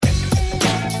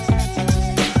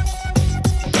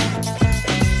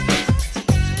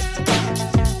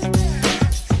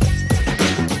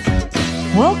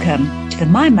Welcome to the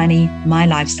My Money, My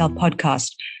Lifestyle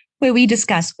podcast, where we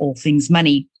discuss all things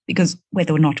money, because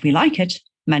whether or not we like it,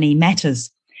 money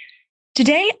matters.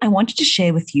 Today, I wanted to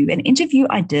share with you an interview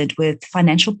I did with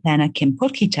financial planner Kim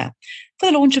Potgieter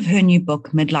for the launch of her new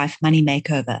book, Midlife Money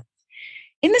Makeover.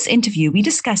 In this interview, we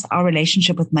discussed our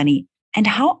relationship with money and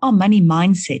how our money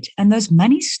mindset and those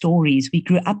money stories we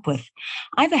grew up with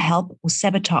either help or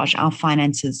sabotage our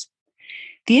finances.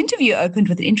 The interview opened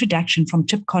with an introduction from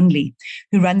Chip Conley,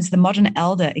 who runs the Modern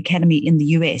Elder Academy in the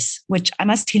US, which I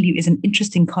must tell you is an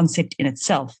interesting concept in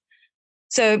itself.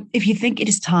 So if you think it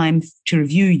is time to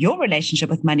review your relationship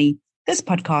with money, this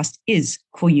podcast is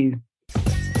for you.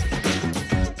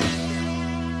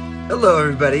 Hello,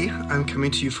 everybody. I'm coming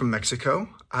to you from Mexico,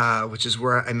 which is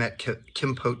where I met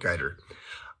Kim Potgieter.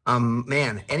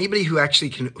 Anybody who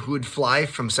would fly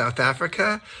from South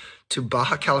Africa to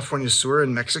Baja California Sur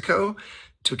in Mexico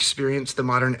to experience the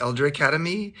Modern Elder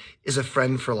Academy is a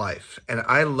friend for life. And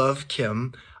I love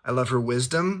Kim. I love her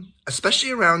wisdom, especially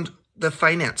around the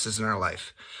finances in our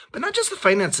life. But not just the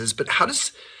finances, but how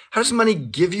does money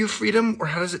give you freedom, or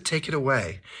how does it take it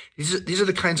away? These are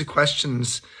the kinds of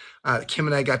questions Kim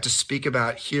and I got to speak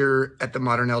about here at the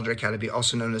Modern Elder Academy,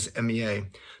 also known as MEA,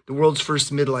 the world's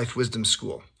first midlife wisdom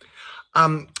school.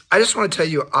 I just want to tell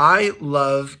you, I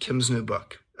love Kim's new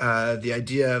book. The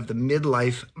idea of the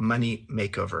midlife money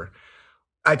makeover.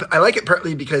 I like it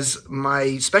partly because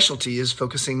my specialty is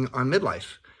focusing on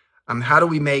midlife. How do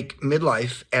we make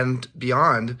midlife and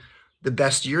beyond the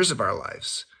best years of our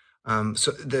lives? So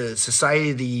the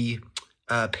society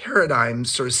paradigm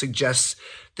sort of suggests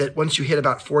that once you hit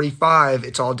about 45,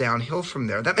 it's all downhill from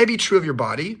there. That may be true of your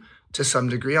body to some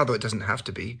degree, although it doesn't have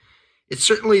to be. It's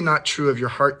certainly not true of your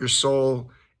heart, your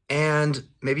soul, and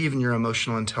maybe even your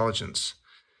emotional intelligence.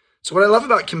 So what I love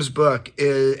about Kim's book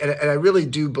is, and I really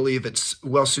do believe it's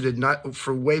well suited not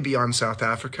for way beyond South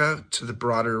Africa to the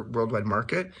broader worldwide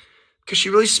market, because she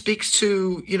really speaks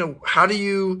to, how do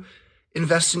you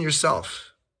invest in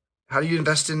yourself? How do you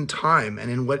invest in time and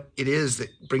in what it is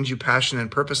that brings you passion and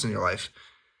purpose in your life?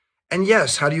 And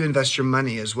yes, how do you invest your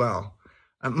money as well?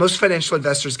 Most financial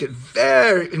investors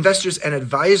and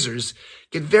advisors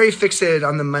get very fixated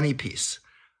on the money piece.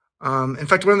 In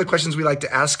fact, one of the questions we like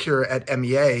to ask here at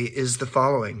MEA is the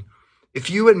following. If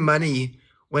you and money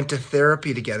went to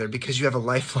therapy together because you have a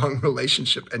lifelong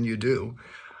relationship, and you do,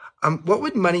 what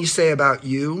would money say about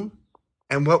you,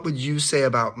 and what would you say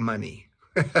about money?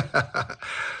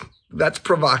 That's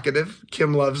provocative.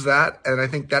 Kim loves that. And I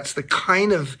think that's the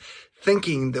kind of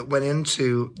thinking that went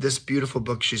into this beautiful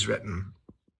book she's written.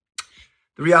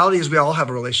 The reality is we all have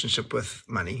a relationship with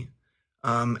money.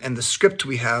 And the script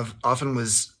we have often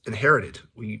was inherited.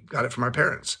 We got it from our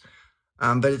parents.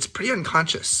 But it's pretty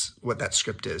unconscious what that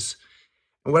script is.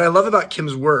 And what I love about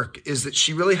Kim's work is that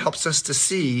she really helps us to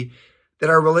see that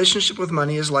our relationship with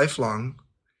money is lifelong.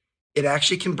 It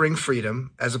actually can bring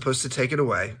freedom as opposed to take it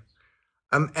away.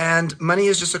 And money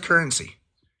is just a currency.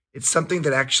 It's something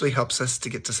that actually helps us to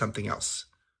get to something else.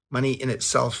 Money in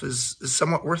itself is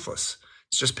somewhat worthless.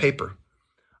 It's just paper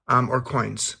or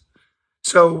coins.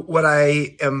 So what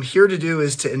I am here to do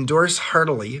is to endorse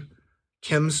heartily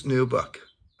Kim's new book,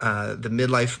 The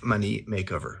Midlife Money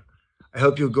Makeover. I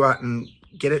hope you'll go out and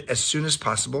get it as soon as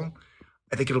possible.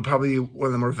 I think it'll probably be one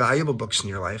of the more valuable books in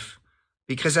your life,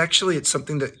 because actually it's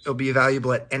something that will be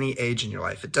valuable at any age in your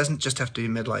life. It doesn't just have to be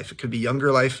midlife. It could be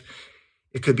younger life.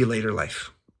 It could be later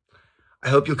life. I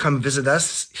hope you'll come visit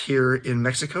us here in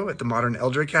Mexico at the Modern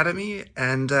Elder Academy,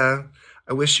 and I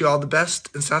wish you all the best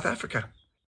in South Africa.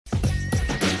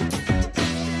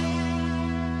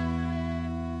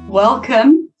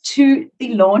 Welcome to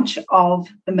the launch of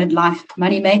the Midlife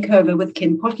Money Makeover with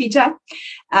Kim Potgieter.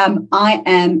 I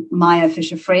am Maya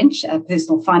Fisher-French, a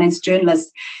personal finance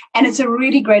journalist, and it's a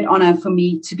really great honor for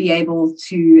me to be able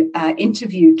to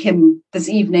interview Kim this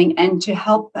evening and to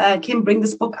help Kim bring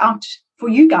this book out for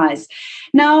you guys.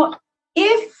 Now,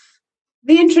 if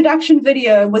the introduction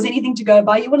video was anything to go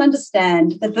by, you will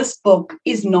understand that this book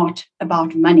is not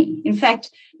about money. In fact,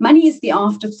 money is the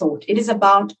afterthought. It is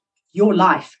about your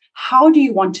life. How do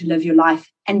you want to live your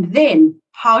life? And then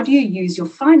how do you use your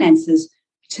finances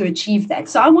to achieve that?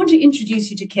 So I want to introduce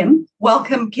you to Kim.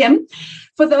 Welcome, Kim.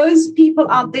 For those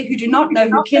people out there who do not know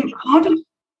who Kim,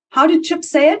 how did Chip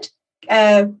say it?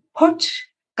 Potgieter,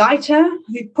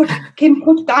 Kim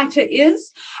Potgieter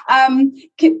is.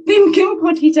 Kim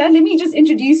Potgieter, let me just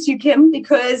introduce you, Kim,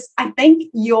 because I think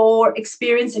your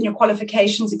experience and your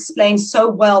qualifications explain so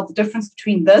well the difference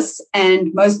between this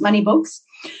and most money books.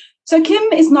 So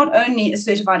Kim is not only a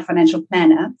certified financial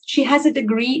planner, she has a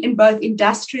degree in both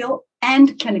industrial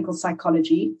and clinical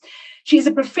psychology. She is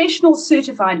a professional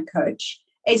certified coach,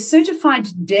 a certified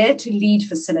Dare to Lead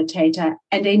facilitator,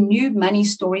 and a new money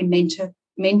story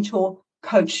mentor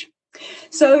coach.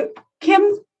 So,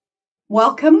 Kim,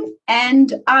 welcome.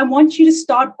 And I want you to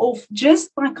start off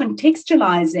just by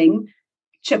contextualizing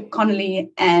Chip Conley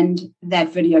and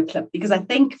that video clip, because I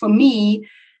think for me,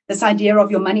 this idea of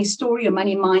your money story, your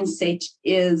money mindset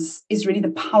is really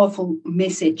the powerful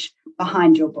message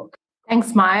behind your book.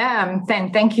 Thanks, Maya.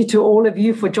 And thank you to all of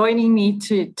you for joining me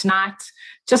tonight,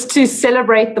 just to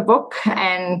celebrate the book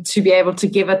and to be able to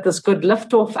give it this good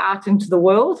liftoff out into the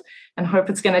world, and hope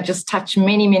it's going to just touch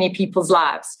many, many people's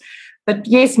lives. But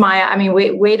yes, Maya, I mean,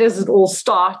 where does it all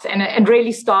start? And it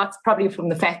really starts probably from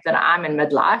the fact that I'm in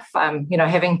midlife,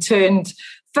 having turned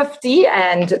 50,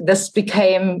 and this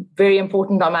became very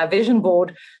important on my vision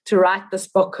board to write this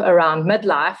book around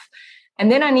midlife.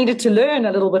 And then I needed to learn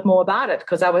a little bit more about it,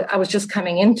 because I was just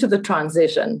coming into the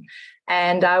transition.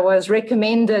 And I was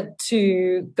recommended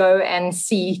to go and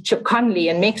see Chip Conley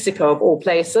in Mexico, of all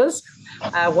places.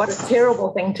 What a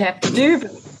terrible thing to have to do.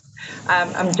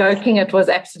 I'm joking. It was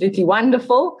absolutely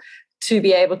wonderful to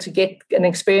be able to get an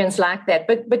experience like that.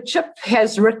 But Chip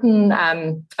has written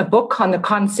a book on the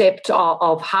concept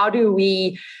of how do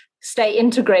we stay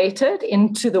integrated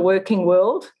into the working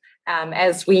world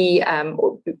as we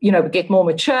get more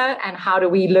mature, and how do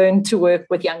we learn to work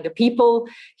with younger people.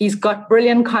 He's got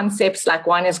brilliant concepts, like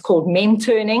one is called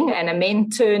mentoring, and a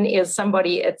mentern is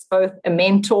somebody, it's both a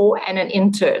mentor and an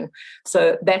intern.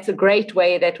 So that's a great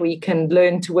way that we can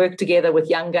learn to work together with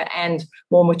younger and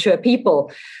more mature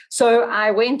people. So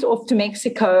I went off to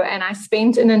Mexico, and I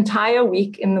spent an entire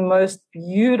week in the most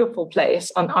beautiful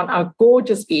place on a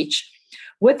gorgeous beach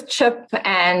with Chip,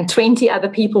 and 20 other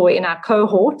people were in our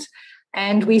cohort.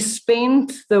 And we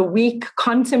spent the week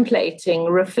contemplating,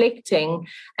 reflecting,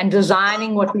 and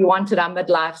designing what we wanted our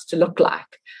midlives to look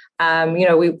like.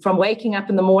 We from waking up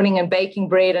in the morning and baking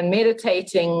bread and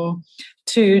meditating,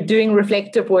 to doing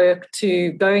reflective work,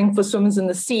 to going for swims in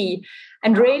the sea.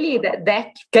 And really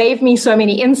that gave me so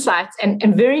many insights.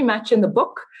 And very much in the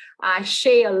book, I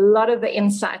share a lot of the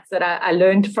insights that I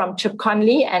learned from Chip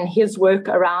Conley and his work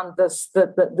around this,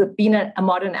 the being a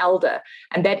modern elder.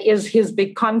 And that is his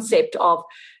big concept of,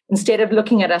 instead of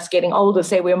looking at us getting older,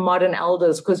 say we're modern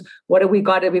elders, because what have we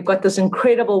got? We've got this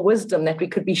incredible wisdom that we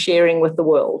could be sharing with the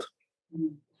world.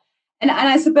 And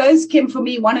I suppose, Kim, for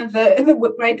me, one of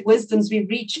the great wisdoms we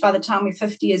reach by the time we're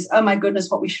 50 is, oh my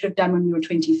goodness, what we should have done when we were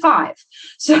 25.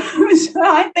 So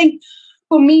I think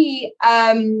for me,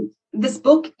 this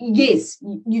book, yes,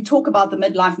 you talk about the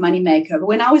midlife money makeover.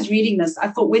 When I was reading this, I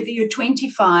thought whether you're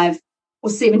 25 or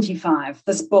 75,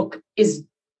 this book is,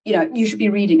 you should be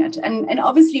reading it. And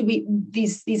obviously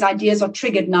these ideas are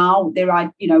triggered now.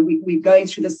 We're going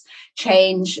through this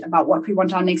change about what we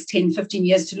want our next 10, 15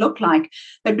 years to look like.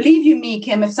 But believe you me,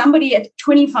 Kim, if somebody at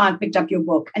 25 picked up your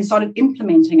book and started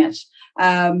implementing it,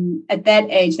 at that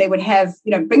age, they would have,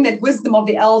 bring that wisdom of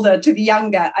the elder to the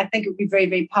younger. I think it would be very,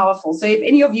 very powerful. So if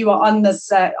any of you are on this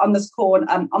call,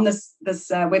 on this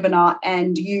webinar,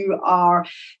 and you are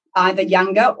either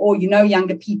younger or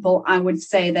younger people, I would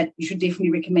say that you should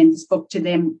definitely recommend this book to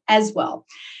them as well.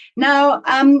 Now,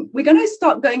 we're going to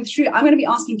start going through. I'm going to be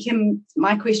asking Kim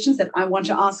my questions that I want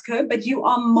to ask her, but you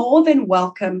are more than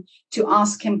welcome to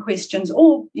ask Kim questions,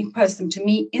 or you can post them to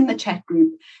me in the chat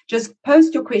group. Just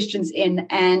post your questions in,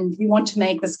 and we want to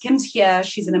make this. Kim's here.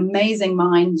 She's an amazing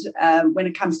mind when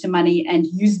it comes to money, and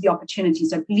use the opportunity.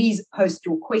 So please post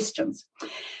your questions.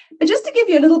 But just to give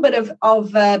you a little bit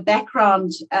of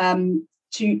background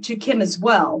to Kim as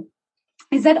well,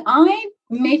 is that I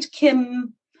met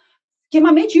Kim. Kim,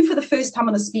 I met you for the first time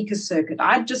on the speakers circuit.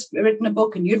 I'd just written a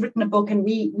book, and you'd written a book, and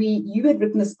you had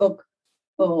written this book.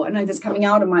 Oh, I know this coming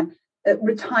out of my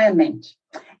retirement,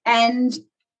 and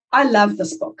I love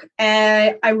this book.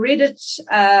 I read it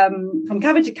from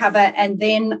cover to cover, and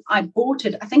then I bought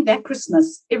it. I think that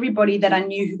Christmas, everybody that I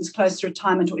knew who was close to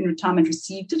retirement or in retirement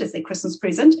received it as their Christmas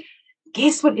present.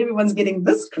 Guess what everyone's getting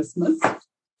this Christmas?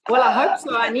 Well, I hope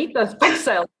so. I need those book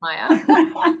sales, Maya.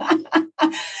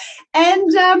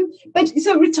 But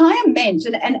so retirement,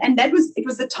 and it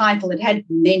was the title. It had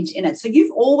meant in it. So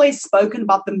you've always spoken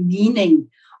about the meaning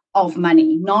of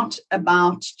money, not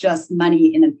about just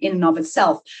money in and of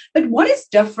itself. But what is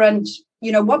different?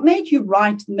 What made you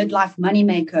write Midlife Money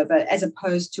Makeover as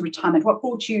opposed to retirement? What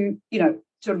brought you,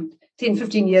 sort of 10,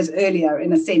 15 years earlier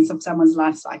in a sense of someone's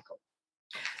life cycle?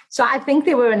 So I think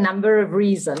there were a number of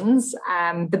reasons.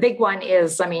 The big one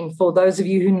is, for those of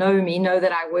you who know me, know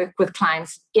that I work with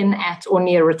clients in, at, or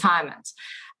near retirement.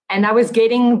 And I was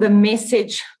getting the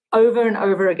message over and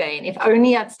over again. If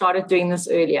only I'd started doing this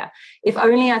earlier. If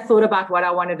only I thought about what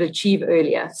I wanted to achieve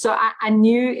earlier. So I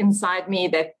knew inside me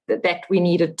that we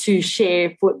needed to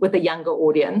share with a younger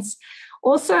audience.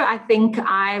 Also, I think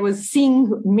I was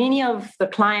seeing many of the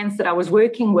clients that I was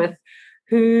working with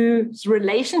whose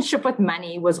relationship with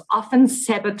money was often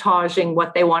sabotaging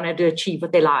what they wanted to achieve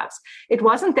with their lives. It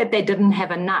wasn't that they didn't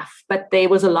have enough, but there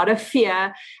was a lot of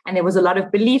fear and there was a lot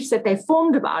of beliefs that they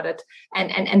formed about it,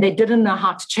 and they didn't know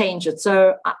how to change it.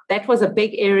 So that was a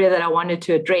big area that I wanted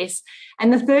to address.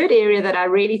 And the third area that I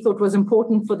really thought was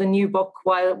important for the new book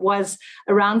was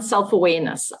around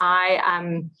self-awareness.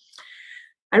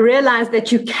 I realized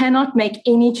that you cannot make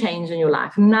any change in your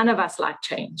life. None of us like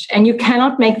change. And you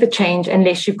cannot make the change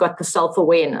unless you've got the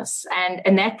self-awareness.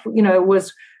 And that,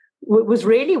 was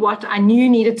really what I knew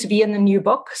needed to be in the new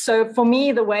book. So for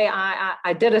me, the way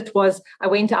I did it was I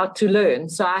went out to learn.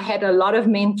 So I had a lot of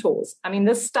mentors. I mean,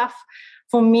 this stuff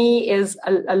for me is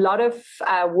a lot of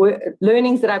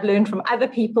learnings that I've learned from other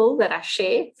people that I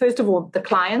share. First of all, the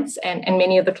clients, and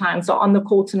many of the clients are on the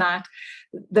call tonight.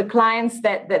 The clients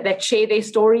that share their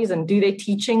stories and do their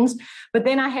teachings. But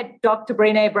then I had Dr.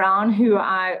 Brené Brown, who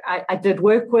I did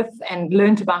work with and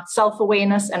learned about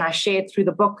self-awareness, and I shared through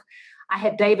the book. I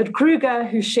had David Kruger,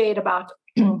 who shared about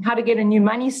how to get a new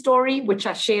money story, which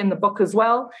I share in the book as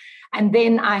well. And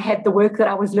then I had the work that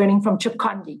I was learning from Chip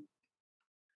Conley.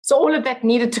 So all of that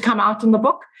needed to come out in the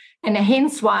book, and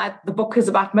hence why the book is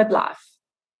about midlife.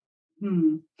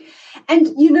 And,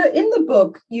 in the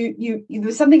book, there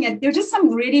was something, there were just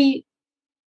some really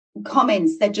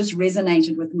comments that just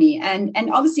resonated with me. And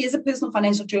obviously, as a personal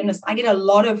financial journalist, I get a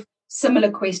lot of similar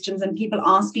questions and people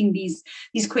asking these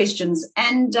questions.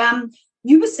 And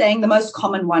you were saying the most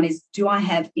common one is, do I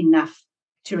have enough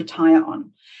to retire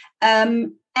on?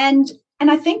 And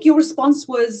I think your response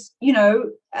was,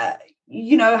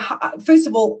 first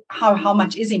of all, how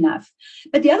much is enough?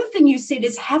 But the other thing you said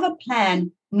is have a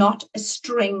plan, not a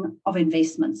string of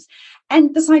investments.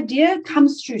 And this idea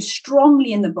comes through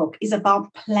strongly in the book, is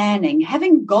about planning,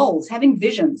 having goals, having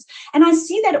visions. And I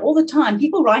see that all the time.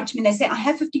 People write to me and they say, I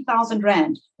have 50,000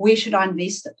 Rand. Where should I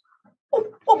invest it? Well,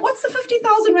 what's the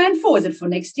 50,000 Rand for? Is it for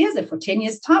next year? Is it for 10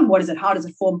 years' time? What is it? How does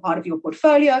it form part of your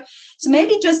portfolio? So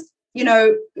maybe just,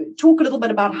 talk a little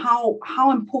bit about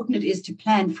how important it is to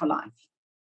plan for life.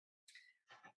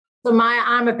 So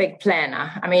I'm a big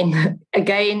planner. I mean,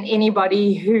 again,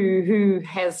 anybody who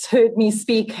has heard me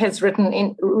speak, has read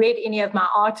any of my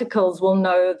articles will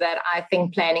know that I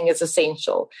think planning is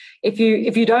essential. If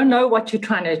you don't know what you're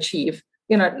trying to achieve,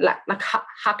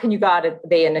 how can you go out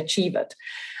there and achieve it?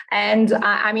 And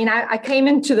I came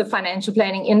into the financial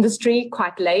planning industry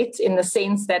quite late, in the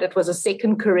sense that it was a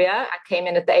second career. I came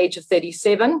in at the age of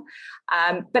 37,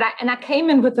 but I came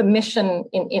in with a mission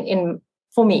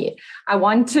for me. I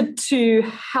wanted to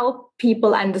help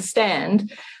people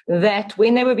understand that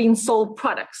when they were being sold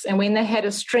products and when they had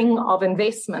a string of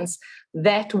investments,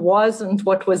 that wasn't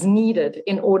what was needed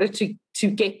in order to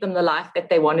get them the life that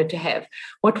they wanted to have.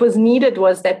 What was needed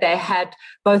was that they had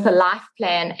both a life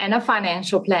plan and a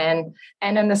financial plan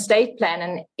and an estate plan.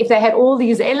 And if they had all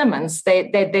these elements, they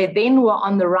then were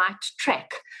on the right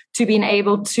track to being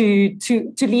able to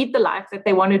lead the life that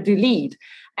they wanted to lead.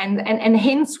 And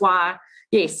hence why,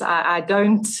 yes, I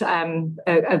don't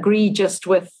agree just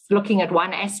with looking at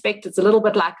one aspect. It's a little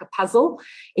bit like a puzzle.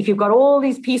 If you've got all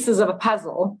these pieces of a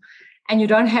puzzle and you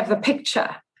don't have the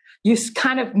picture, you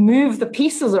kind of move the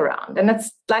pieces around. And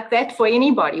it's like that for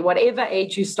anybody, whatever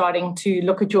age you're starting to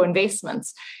look at your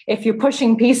investments. If you're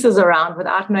pushing pieces around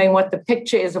without knowing what the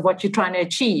picture is of what you're trying to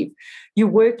achieve, you're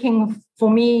working, for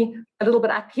me, a little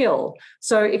bit uphill.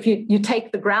 So if you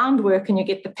take the groundwork and you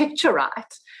get the picture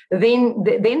right, then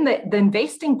the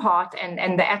investing part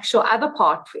and the actual other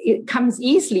part, it comes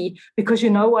easily because you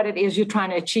know what it is you're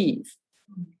trying to achieve.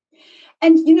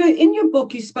 And, in your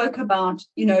book, you spoke about,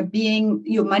 being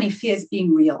your money fears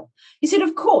being real. You said,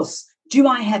 of course, do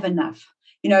I have enough?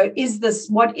 Is this,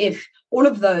 what if, all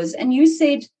of those? And you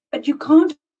said, but you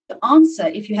can't answer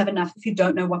if you have enough, if you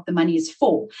don't know what the money is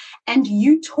for. And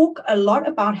you talk a lot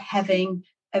about having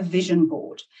a vision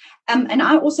board. And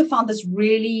I also found this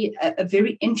really a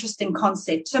very interesting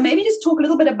concept. So maybe just talk a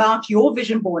little bit about your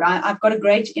vision board. I've got a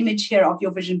great image here of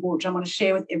your vision board, which I want to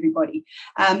share with everybody.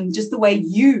 Just the way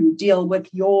you deal with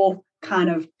your kind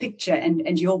of picture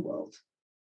and your world.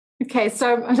 Okay,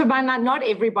 so not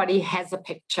everybody has a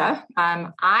picture.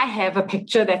 I have a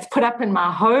picture that's put up in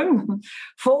my home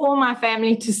for all my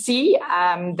family to see.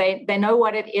 They know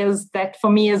what it is that for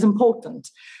me is important.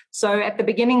 So at the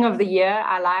beginning of the year,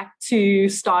 I like to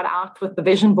start out with the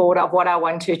vision board of what I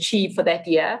want to achieve for that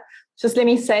year, just let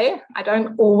me say, I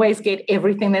don't always get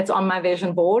everything that's on my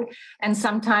vision board. And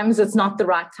sometimes it's not the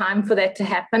right time for that to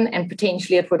happen. And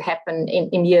potentially it would happen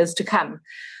in years to come.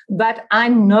 But I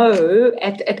know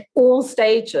at all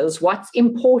stages what's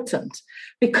important,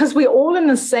 because we're all in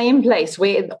the same place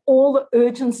where all the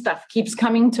urgent stuff keeps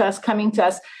coming to us.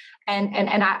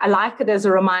 And I like it as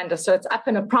a reminder. So it's up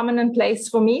in a prominent place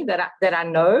for me that I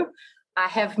know. I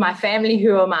have my family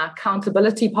who are my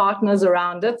accountability partners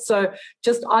around it. So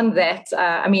just on that,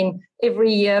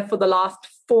 every year for the last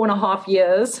 4.5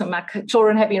 years, my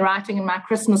children have been writing in my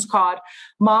Christmas card,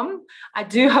 Mom, I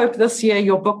do hope this year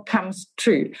your book comes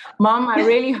true. Mom, I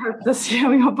really hope this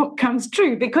year your book comes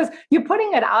true, because you're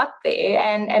putting it out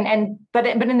there. But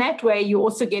in that way, you're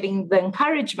also getting the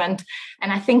encouragement.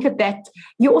 And I think that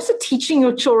you're also teaching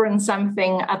your children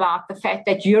something about the fact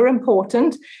that you're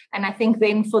important. And I think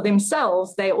then for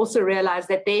themselves, they also realize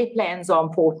that their plans are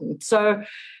important. So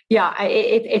yeah,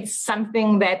 it's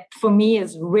something that for me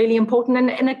is really important.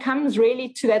 And it comes really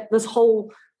to this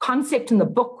whole concept in the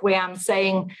book where I'm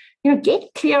saying,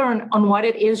 get clear on what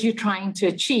it is you're trying to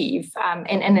achieve. And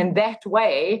in that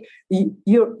way,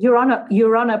 you're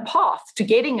on a path to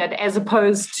getting it, as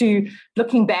opposed to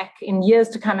looking back in years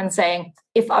to come and saying,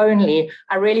 if only,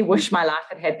 I really wish my life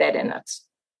had that in it.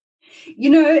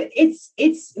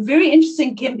 It's very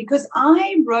interesting, Kim, because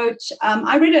I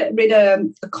read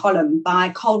a column by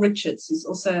Carl Richards, who's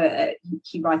also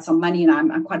he writes on money, and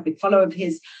I'm quite a big follower of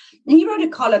his. And he wrote a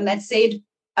column that said,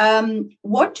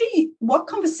 what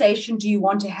conversation do you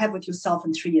want to have with yourself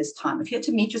in 3 years' time? If you had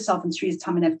to meet yourself in 3 years'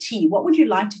 time and have tea, what would you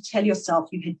like to tell yourself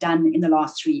you had done in the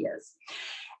last 3 years?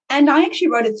 And I actually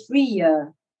wrote a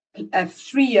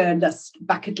three-year list,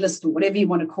 bucket list, or whatever you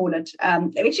want to call it.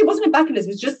 It wasn't a bucket list.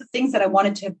 It was just the things that I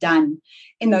wanted to have done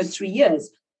in those 3 years.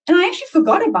 And I actually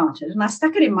forgot about it, and I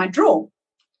stuck it in my drawer.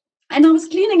 And I was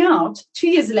cleaning out 2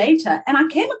 years later, and I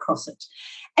came across it.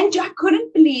 And I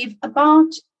couldn't believe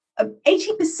about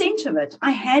 80% of it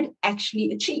I had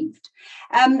actually achieved.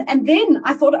 And then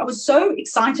I thought, I was so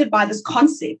excited by this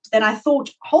concept that I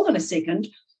thought, hold on a second,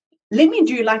 let me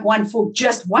do like one for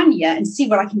just 1 year and see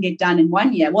what I can get done in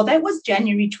 1 year. Well, that was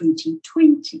January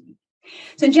 2020.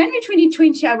 So in January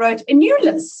 2020, I wrote a new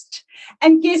list.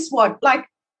 And guess what? Like,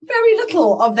 very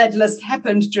little of that list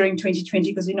happened during 2020,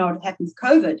 because we know what happened with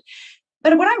COVID.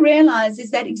 But what I realized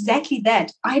is that exactly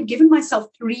that. I had given myself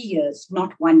 3 years,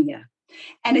 not 1 year.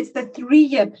 And it's the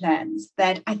 3-year plans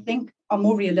that I think are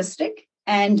more realistic.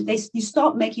 And you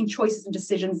start making choices and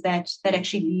decisions that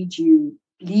actually lead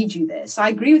you there. So I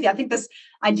agree with you. I think this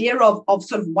idea of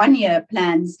sort of 1 year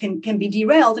plans can be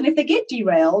derailed. And if they get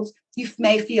derailed, you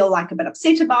may feel like a bit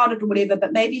upset about it or whatever.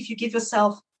 But maybe if you give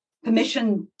yourself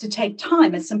permission to take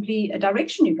time, it's simply a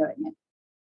direction you're going in.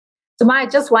 So Maya,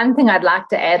 just one thing I'd like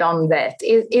to add on that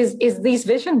is these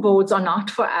vision boards are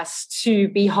not for us to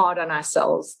be hard on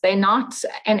ourselves. They're not,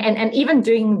 and even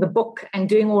doing the book and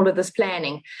doing all of this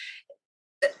planning,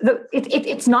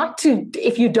 it's not to,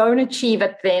 if you don't achieve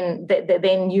it,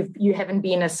 then you haven't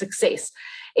been a success.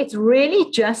 It's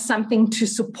really just something to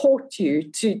support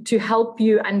you, to help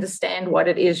you understand what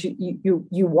it is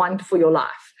you want for your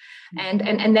life.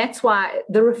 And that's why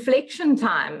the reflection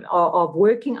time of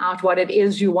working out what it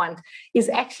is you want is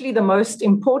actually the most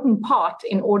important part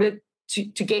in order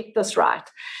to get this right.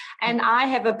 And I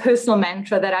have a personal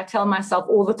mantra that I tell myself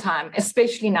all the time,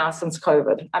 especially now since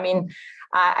COVID. I mean,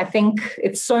 I think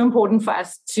it's so important for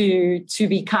us to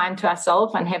be kind to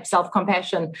ourselves and have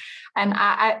self-compassion. And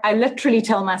I literally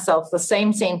tell myself the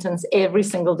same sentence every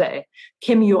single day.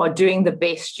 Kim, you are doing the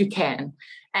best you can.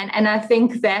 And I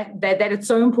think that it's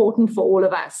so important for all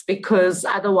of us, because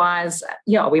otherwise,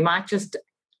 we might just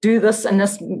do this, and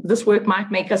this work might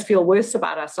make us feel worse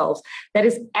about ourselves. That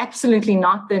is absolutely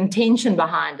not the intention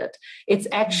behind it. It's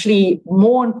actually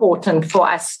more important for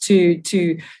us to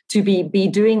be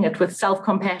doing it with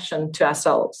self-compassion to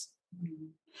ourselves.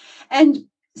 And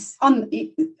on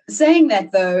saying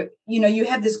that, though, you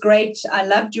have this great, I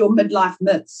loved your midlife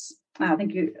myths. I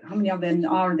think how many of them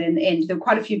are there in the end? There were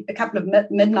a couple of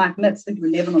midlife myths, I think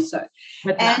 11 or so.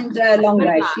 And longer,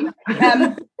 actually.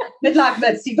 Midlife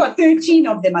myths, you've got 13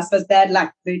 of them, I suppose, bad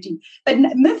luck, 13. But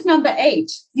myth number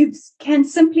 8, you can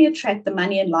simply attract the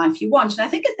money in life you want. And I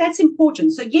think that's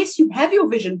important. So yes, you have your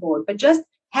vision board, but just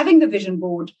having the vision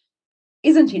board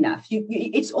isn't enough.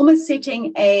 It's almost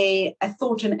setting a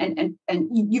thought, and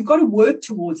you've got to work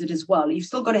towards it as well. You've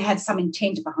still got to have some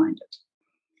intent behind it.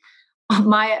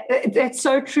 That's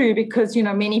so true, because,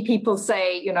 many people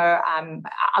say, I'm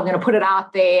going to put it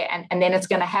out there and then it's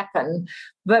going to happen.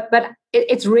 But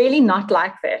it's really not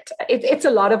like that. It's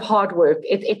a lot of hard work.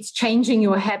 It's changing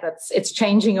your habits. It's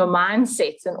changing your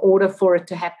mindsets in order for it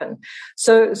to happen.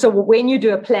 So when you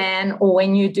do a plan, or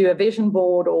when you do a vision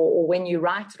board, or when you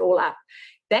write it all up,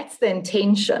 that's the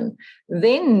intention.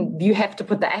 Then you have to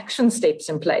put the action steps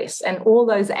in place. And all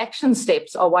those action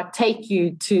steps are what take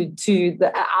you to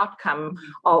the outcome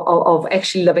of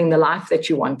actually living the life that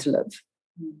you want to live.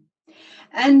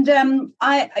 And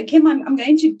Kim, I'm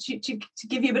going to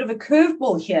give you a bit of a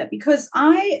curveball here, because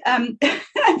I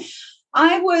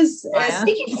was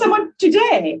speaking to someone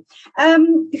today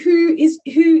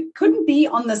who couldn't be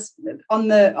on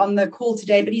the call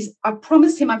today, but I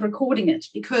promised him I'm recording it,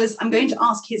 because I'm going to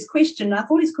ask his question. And I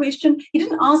thought his question, he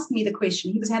didn't ask me the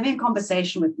question, he was having a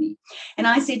conversation with me. And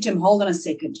I said to him, hold on a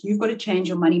second, you've got to change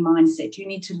your money mindset. You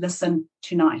need to listen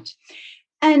tonight.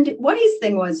 And what his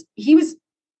thing was, he was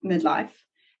midlife,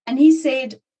 and he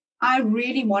said, I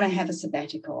really want to have a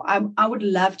sabbatical. I would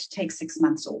love to take 6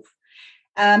 months off.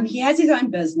 He has his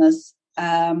own business.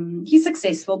 He's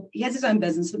successful. He has his own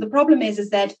business. But the problem is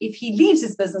that if he leaves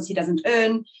his business, he doesn't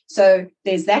earn. So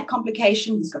there's that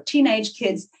complication. He's got teenage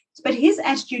kids. But his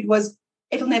attitude was,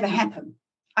 it'll never happen.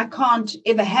 I can't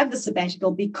ever have the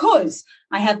sabbatical because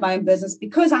I have my own business,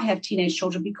 because I have teenage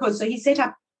children, so he set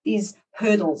up these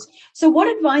hurdles. So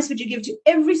what advice would you give to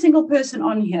every single person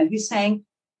on here who's saying,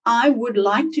 I would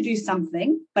like to do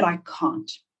something, but I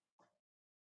can't?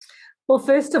 Well,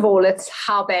 first of all, it's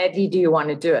how badly do you want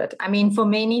to do it? I mean, for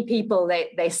many people,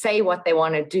 they say what they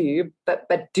want to do, but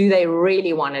do they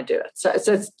really want to do it? So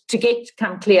it's to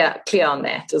come clear on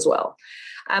that as well.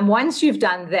 Once you've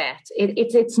done that,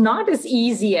 it's not as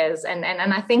easy as, and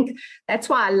I think that's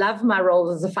why I love my role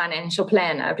as a financial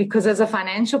planner, because as a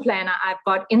financial planner, I've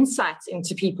got insights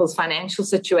into people's financial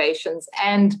situations,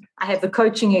 and I have the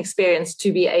coaching experience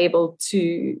to be able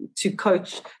to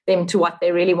coach them to what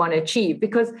they really want to achieve.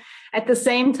 Because at the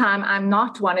same time, I'm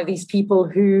not one of these people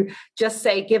who just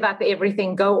say, give up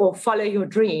everything, go or follow your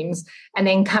dreams, and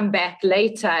then come back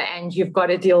later and you've got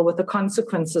to deal with the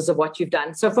consequences of what you've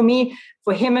done. So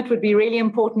for him, it would be really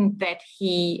important that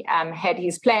he had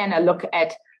his planner look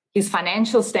at his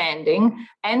financial standing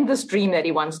and this dream that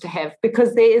he wants to have,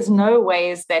 because there is no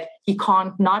ways that he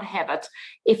can't not have it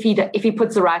if he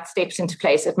puts the right steps into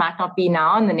place. It might not be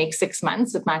now in the next 6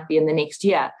 months, it might be in the next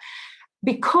year,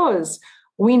 because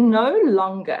we no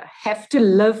longer have to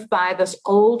live by this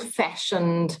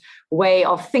old-fashioned way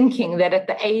of thinking that at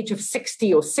the age of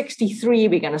 60 or 63,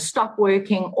 we're going to stop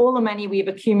working. All the money we've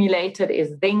accumulated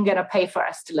is then going to pay for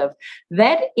us to live.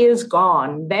 That is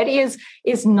gone. That is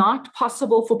not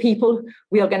possible for people.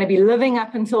 We are going to be living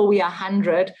up until we are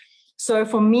 100. So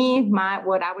for me,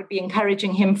 what I would be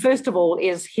encouraging him, first of all,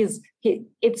 is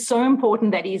it's so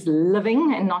important that he's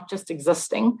living and not just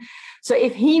existing. So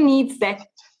if he needs that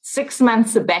 6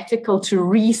 months sabbatical to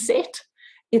reset,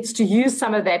 it's to use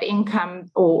some of that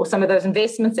income or some of those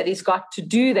investments that he's got to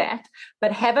do that,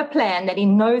 but have a plan that he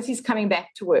knows he's coming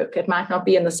back to work. It might not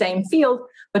be in the same field,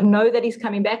 but know that he's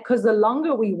coming back, because the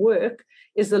longer we work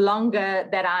is the longer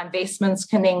that our investments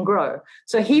can then grow.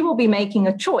 So he will be making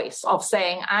a choice of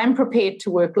saying, I'm prepared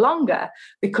to work longer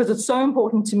because it's so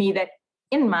important to me that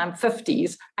in my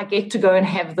 50s, I get to go and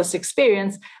have this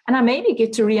experience, and I maybe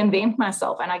get to reinvent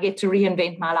myself, and I get to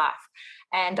reinvent my life.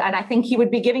 And I think he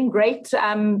would be giving great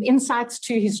insights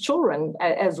to his children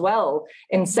as well,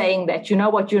 in saying that, you know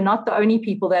what, you're not the only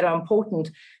people that are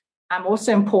important. I'm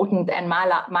also important, and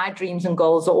my dreams and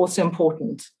goals are also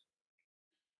important.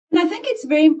 And I think it's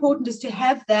very important is to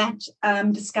have that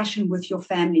discussion with your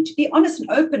family, to be honest and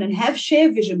open, and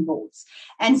share vision boards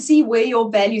and see where your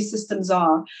value systems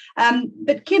are.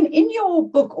 But Kim, in your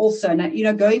book also,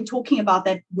 talking about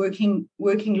that working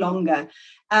longer,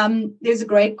 there's a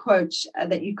great quote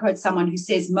that you quote someone who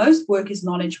says, most work is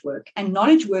knowledge work, and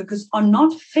knowledge workers are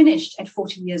not finished at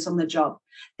 40 years on the job.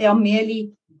 They are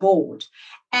merely bored.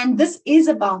 And this is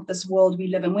about this world we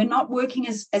live in. We're not working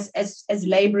as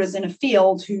laborers in a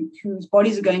field whose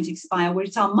bodies are going to expire.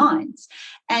 It's our minds.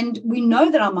 And we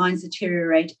know that our minds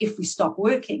deteriorate if we stop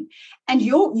working. And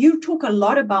you talk a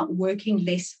lot about working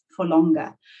less for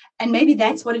longer. And maybe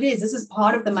that's what it is. This is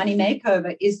part of the money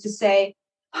makeover, is to say,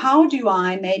 how do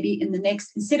I maybe in the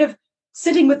next, instead of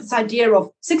sitting with this idea of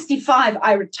 65,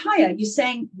 I retire, you're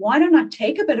saying, why don't I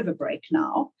take a bit of a break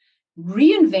now?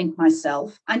 Reinvent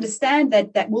myself, understand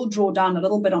that will draw down a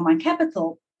little bit on my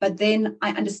capital, but then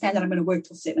I understand that I'm going to work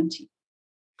till 70.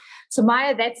 So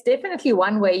Maya, that's definitely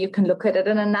one way you can look at it.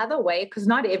 And another way, because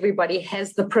not everybody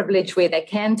has the privilege where they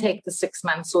can take the 6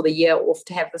 months or the year off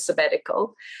to have the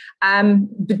sabbatical.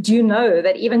 But do you know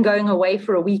that even going away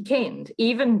for a weekend,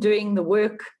 even doing the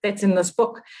work that's in this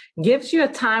book, gives you a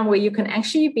time where you can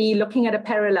actually be looking at a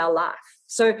parallel life.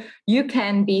 So you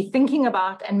can be thinking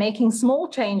about and making small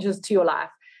changes to your life.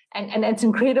 And it's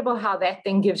incredible how that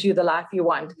then gives you the life you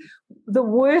want. The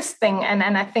worst thing,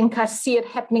 and I think I see it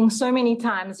happening so many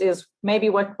times, is maybe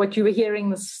what you were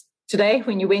hearing this today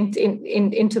when you went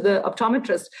into the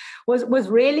optometrist was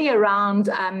really around,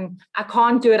 I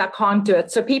can't do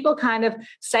it. So people kind of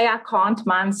say, I can't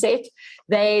mindset.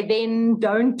 They then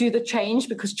don't do the change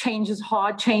because change is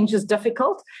hard, change is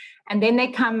difficult. And then they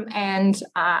come and,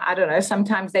 I don't know,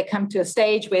 sometimes they come to a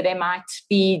stage where they might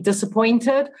be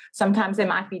disappointed. Sometimes they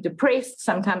might be depressed.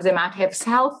 Sometimes they might have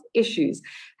health issues.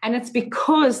 And it's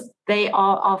because they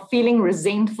are feeling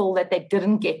resentful that they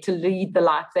didn't get to lead the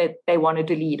life that they wanted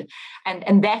to lead.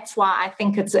 And that's why I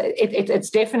think it's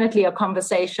definitely a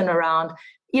conversation around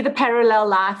either parallel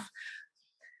life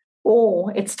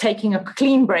or it's taking a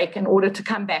clean break in order to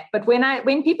come back. But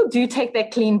when people do take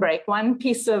that clean break, one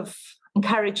piece of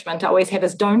encouragement I always have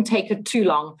is don't take it too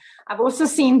long. I've also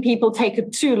seen people take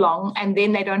it too long and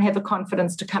then they don't have the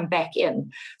confidence to come back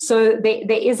in. So there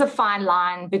is a fine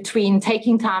line between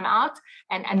taking time out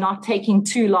and not taking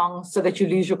too long so that you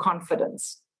lose your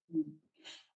confidence.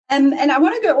 And I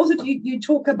want to go also to you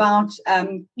talk about,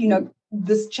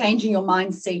 this changing your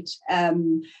mindset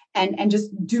and just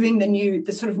doing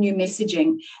the sort of new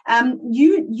messaging.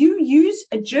 You use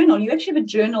a journal. You actually have a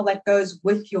journal that goes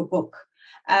with your book.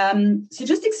 So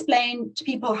just explain to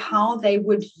people how they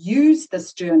would use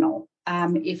this journal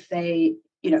if they,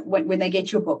 when they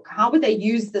get your book. How would they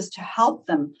use this to help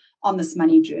them on this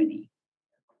money journey?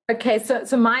 Okay,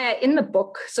 so Maya, in the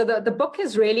book, so the book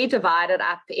is really divided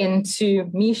up into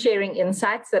me sharing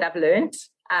insights that I've learned,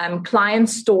 client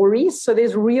stories. So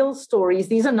there's real stories.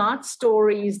 These are not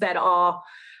stories that are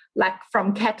like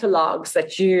from catalogs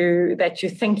that you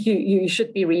think you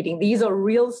should be reading. These are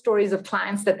real stories of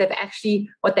clients that they've actually,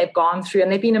 what they've gone through,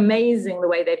 and they've been amazing the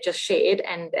way they've just shared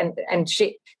and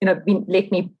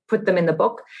let me put them in the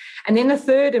book. And then the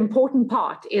third important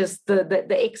part is the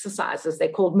exercises. They're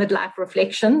called Midlife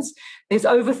Reflections. There's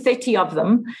over 30 of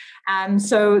them.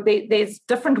 So there's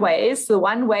different ways. The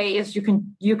one way is you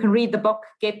can read the book,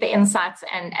 get the insights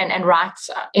and write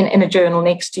in a journal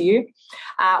next to you.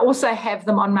 I also have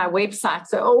them on my website.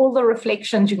 So all the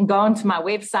reflections, you can go onto my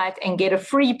website and get a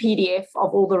free PDF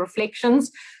of all the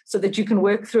reflections so that you can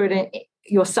work through it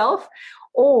yourself.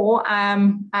 Or I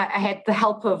had the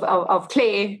help of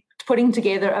Claire putting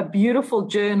together a beautiful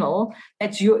journal.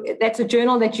 That's a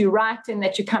journal that you write in,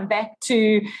 that you come back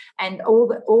to, and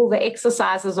all the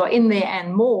exercises are in there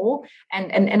and more.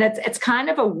 And it's kind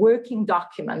of a working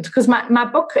document, because my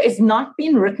book has not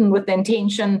been written with the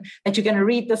intention that you're going to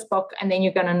read this book and then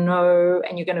you're going to know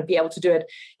and you're going to be able to do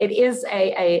it. It is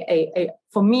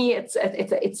for me, it's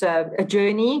a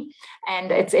journey,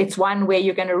 and it's one where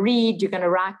you're going to read, you're going to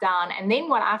write down, and then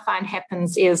what I find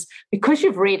happens is, because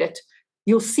you've read it,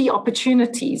 you'll see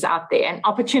opportunities out there, and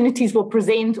opportunities will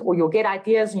present, or you'll get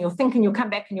ideas and you'll think and you'll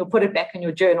come back and you'll put it back in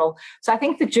your journal. So I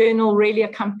think the journal really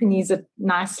accompanies it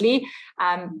nicely,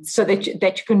 so that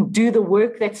you can do the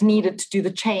work that's needed to do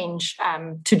the change,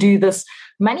 to do this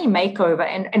money makeover.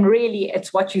 And really,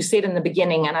 it's what you said in the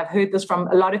beginning. And I've heard this from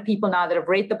a lot of people now that have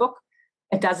read the book.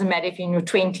 It doesn't matter if you're in your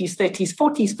 20s, 30s,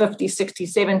 40s, 50s,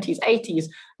 60s, 70s, 80s,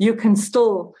 you can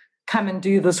still come and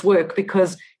do this work,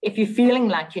 because if you're feeling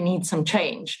like you need some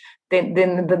change, then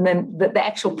the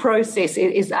actual process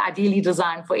is ideally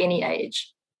designed for any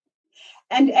age.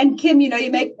 And Kim,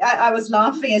 I was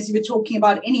laughing as you were talking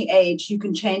about any age, you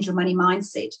can change your money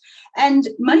mindset. And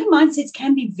money mindsets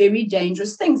can be very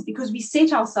dangerous things, because we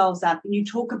set ourselves up, and you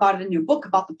talk about it in your book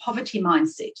about the poverty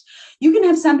mindset. You can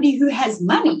have somebody who has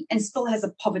money and still has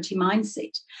a poverty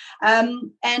mindset.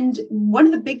 And one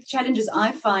of the big challenges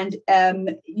I find,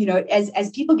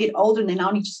 as people get older and they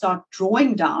now need to start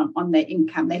drawing down on their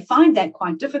income, they find that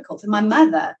quite difficult. And my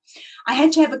mother, I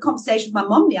had to have a conversation with my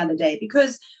mom the other day,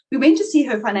 because we went to see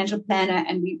her financial planner,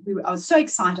 and I was so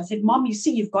excited. I said, Mom, you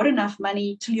see, you've got enough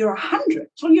money till you're 100.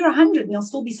 Till you're 100, and there'll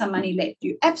still be some money left.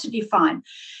 You're absolutely fine.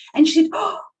 And she said,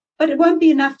 oh, but it won't be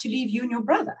enough to leave you and your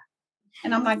brother.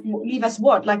 And I'm like, leave us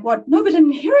what? Like what? No, but an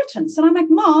inheritance. And I'm like,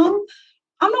 Mom,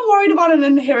 I'm not worried about an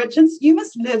inheritance. You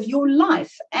must live your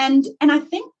life. And I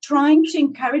think trying to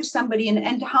encourage somebody,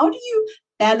 and how do you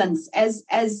balance as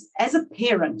a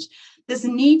parent, this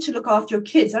need to look after your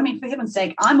kids. I mean, for heaven's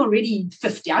sake, I'm already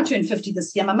 50. I turned 50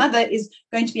 this year. My mother is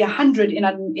going to be 100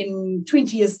 in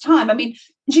 20 years' time. I mean,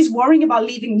 she's worrying about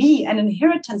leaving me an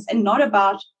inheritance and not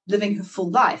about living her full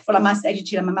life. Well, I must say to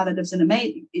you, my mother lives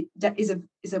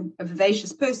is a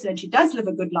vivacious person, and she does live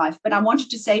a good life. But I wanted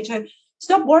to say to her,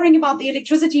 stop worrying about the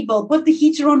electricity bill. Put the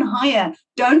heater on higher.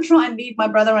 Don't try and leave my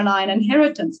brother and I an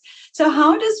inheritance. So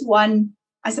how does one,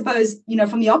 I suppose,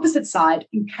 from the opposite side,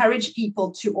 encourage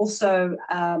people to also,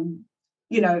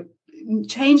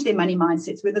 change their money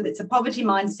mindsets, whether it's a poverty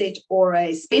mindset or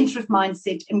a spendthrift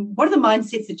mindset? And what are the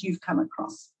mindsets that you've come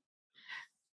across?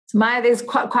 Maya, there's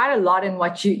quite a lot in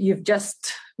what you've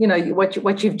just,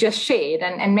 what you've just shared.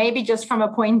 And maybe just from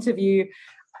a point of view,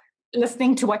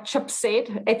 listening to what Chip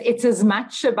said, it's as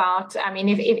much about, I mean,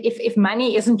 if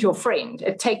money isn't your friend,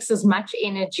 it takes as much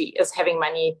energy as having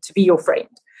money to be your friend.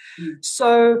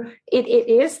 So it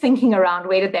is thinking around,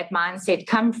 where did that mindset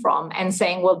come from, and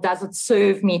saying, well, does it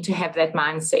serve me to have that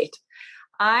mindset?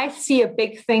 I see a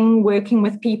big thing working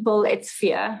with people. It's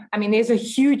fear. I mean, there's a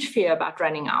huge fear about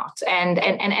running out, and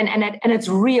it's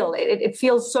real. It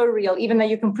feels so real, even though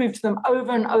you can prove to them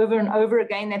over and over and over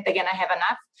again that they're going to have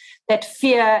enough. That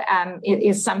fear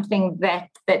is something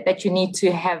that you need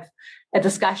to have a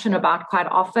discussion about quite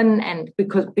often, and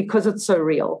because it's so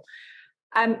real.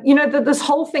 This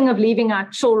whole thing of leaving our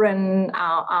children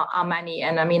our money,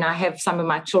 and I mean, I have some of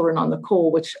my children on the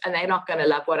call, and they're not going to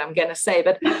love what I'm going to say,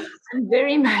 but I'm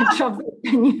very much of the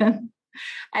opinion,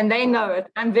 and they know it,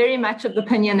 I'm very much of the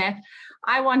opinion that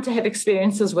I want to have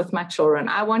experiences with my children.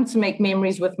 I want to make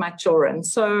memories with my children.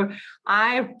 So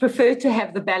I prefer to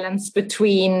have the balance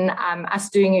between us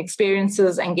doing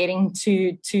experiences and getting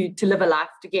to live a life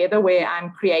together, where I'm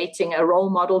creating a role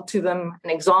model to them, an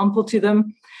example to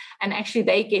them. And actually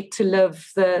they get to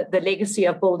live the legacy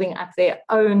of building up their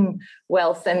own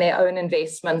wealth and their own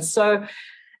investments. So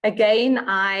again,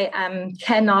 I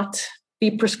cannot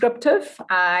be prescriptive.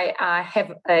 I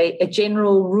have a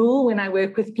general rule when I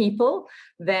work with people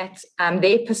that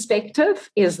their perspective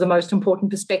is the most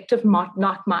important perspective,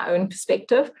 not my own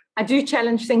perspective. I do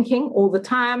challenge thinking all the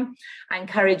time. I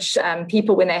encourage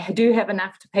people, when they do have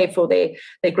enough to pay for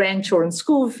their grandchildren's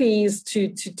school fees, to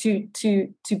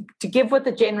give with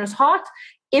a generous heart,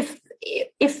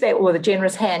 if they, or the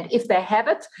generous hand, if they have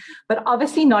it, but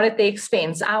obviously not at their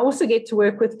expense. I also get to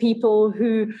work with people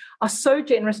who are so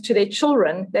generous to their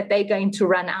children that they're going to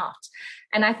run out.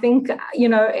 And I think,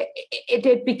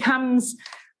 it becomes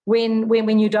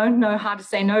when you don't know how to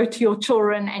say no to your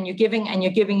children, and you're giving and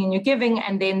you're giving and you're giving,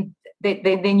 and then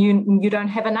you don't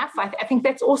have enough. I think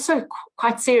that's also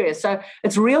quite serious. So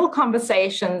it's real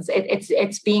conversations.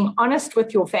 It's being honest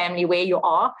with your family where you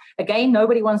are. Again,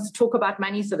 nobody wants to talk about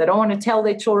money, so they don't want to tell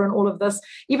their children all of this.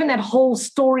 Even that whole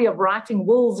story of writing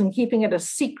wills and keeping it a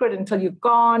secret until you're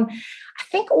gone. I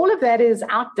think all of that is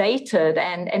outdated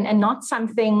and not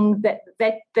something that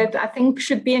I think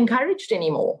should be encouraged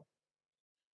anymore.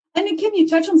 And Kim, you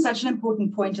touch on such an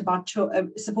important point about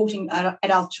supporting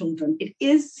adult children.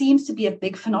 It seems to be a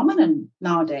big phenomenon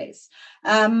nowadays,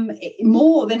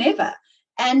 more than ever.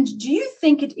 And do you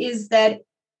think it is that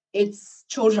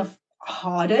children are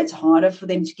harder? It's harder for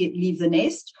them to leave the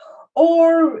nest,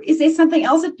 or is there something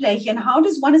else at play here? And how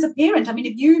does one, as a parent, I mean,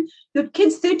 if your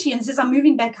kid's 30 and says, "I'm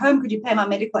moving back home, could you pay my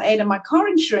medical aid and my car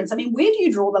insurance?" I mean, where do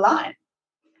you draw the line?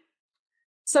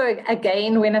 So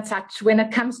again, when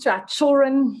it comes to our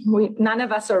children, none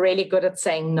of us are really good at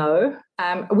saying no.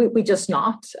 We're just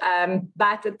not.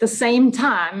 But at the same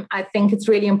time, I think it's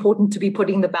really important to be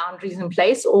putting the boundaries in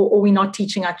place, or we're not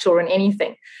teaching our children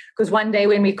anything. Because one day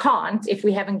when we can't, if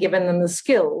we haven't given them the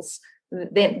skills,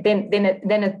 then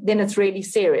it's really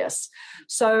serious.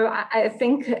 So I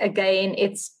think, again,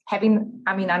 it's having,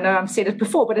 I know I've said it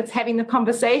before, but it's having the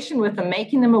conversation with them,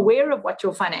 making them aware of what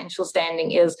your financial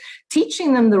standing is,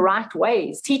 teaching them the right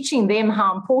ways, teaching them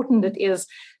how important it is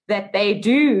that they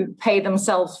do pay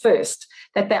themselves first,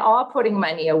 that they are putting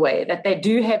money away, that they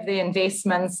do have their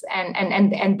investments,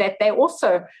 and that they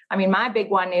also, my big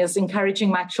one is encouraging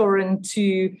my children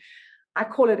to, I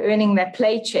call it earning that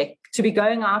play check, to be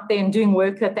going out there and doing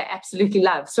work that they absolutely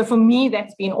love. So for me,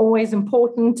 that's been always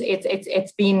important.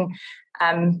 It's been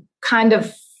I'm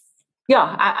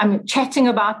chatting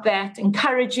about that,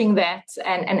 encouraging that,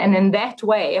 and in that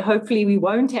way, hopefully we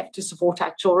won't have to support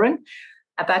our children.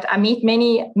 But I meet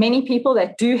many people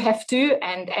that do have to,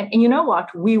 and you know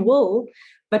what, we will,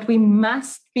 but we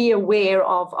must be aware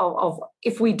of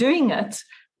if we're doing it,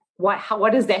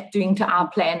 what is that doing to our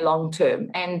plan long term,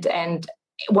 and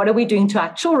what are we doing to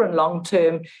our children long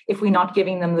term if we're not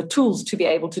giving them the tools to be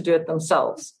able to do it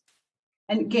themselves?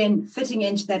 And again, fitting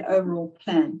into that overall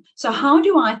plan. So how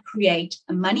do I create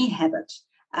a money habit,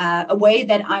 a way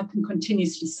that I can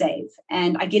continuously save?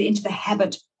 And I get into the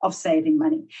habit of saving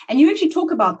money. And you actually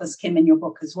talk about this, Kim, in your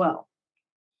book as well.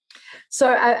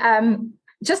 So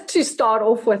just to start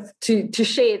off with, to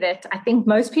share that I think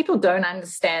most people don't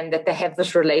understand that they have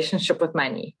this relationship with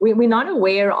money. We're not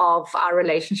aware of our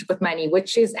relationship with money,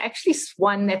 which is actually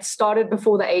one that started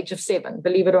before the age of 7,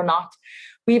 believe it or not.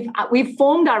 We've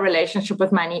formed our relationship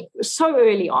with money so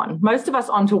early on. Most of us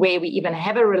aren't aware we even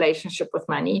have a relationship with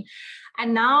money.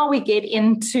 And now we get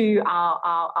into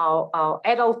our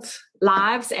adult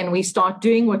lives and we start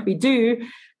doing what we do.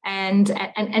 And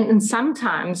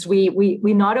sometimes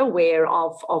we're not aware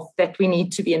of that we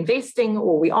need to be investing,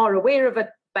 or we are aware of it,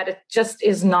 but it just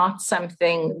is not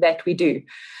something that we do.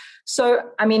 So,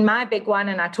 I mean, my big one,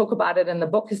 and I talk about it in the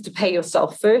book, is to pay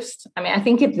yourself first. I mean, I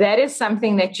think if that is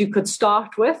something that you could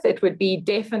start with, it would be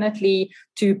definitely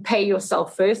to pay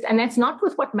yourself first. And that's not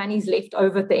with what money's left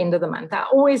over at the end of the month. I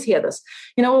always hear this,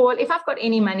 well, if I've got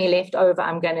any money left over,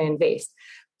 I'm going to invest.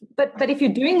 But if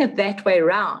you're doing it that way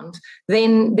around,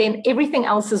 then everything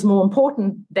else is more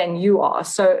important than you are.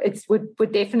 So it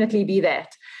would definitely be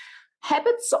that.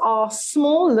 Habits are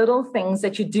small little things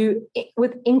that you do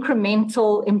with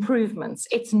incremental improvements.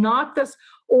 It's not this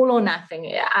all or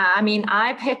nothing. I mean,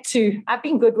 I've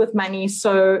been good with money,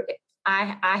 so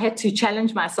I had to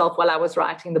challenge myself while I was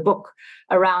writing the book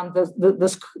around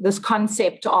this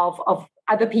concept of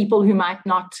other people who might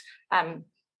not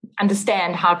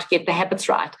understand how to get the habits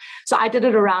right. So I did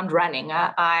it around running.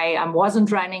 I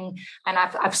wasn't running, and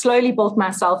I've slowly built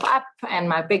myself up. And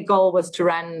my big goal was to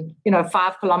run,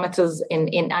 5 kilometers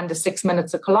in under 6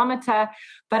 minutes a kilometer.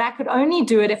 But I could only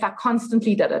do it if I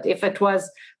constantly did it. If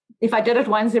I did it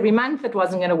once every month, it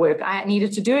wasn't going to work. I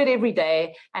needed to do it every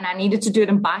day, and I needed to do it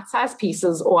in bite-sized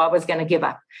pieces, or I was going to give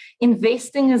up.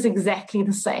 Investing is exactly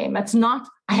the same. It's not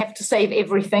I have to save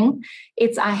everything.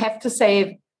 It's I have to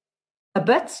save a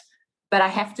bit, but I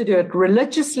have to do it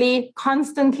religiously,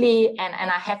 constantly, and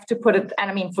I have to put it,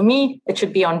 and I mean, for me, it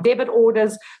should be on debit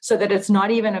orders so that it's not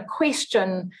even a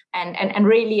question, and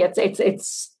really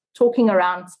it's talking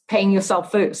around paying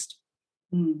yourself first.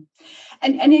 Mm.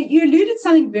 And you alluded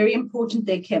something very important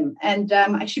there, Kim, and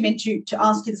I actually meant to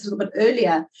ask you this a little bit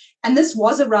earlier, and this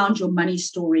was around your money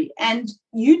story. And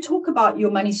you talk about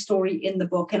your money story in the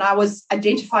book, and I was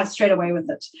identified straight away with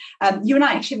it. You and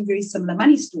I actually have a very similar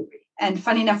money story. And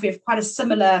funny enough, we have quite a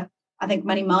similar, I think,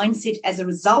 money mindset as a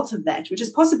result of that, which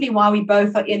is possibly why we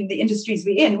both are in the industries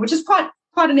we're in, which is quite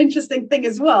an interesting thing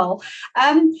as well.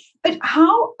 But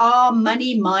how are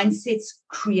money mindsets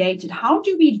created? How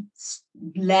do we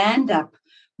land up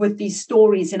with these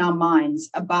stories in our minds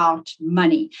about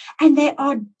money? And they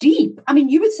are deep. I mean,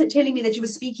 you were telling me that you were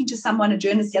speaking to someone, a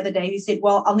journalist the other day, who said,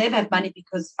 well, I'll never have money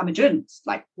because I'm a journalist.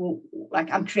 Like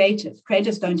I'm creative.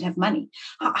 Creatives don't have money.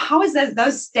 How is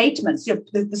those statements,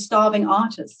 the starving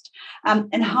artist,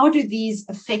 and how do these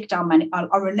affect our money,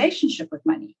 our relationship with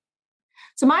money?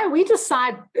 So we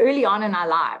decide early on in our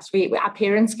lives. Our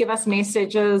parents give us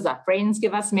messages, our friends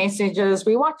give us messages.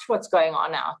 We watch what's going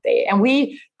on out there, and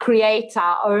we create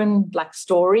our own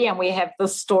story. And we have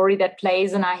this story that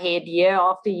plays in our head year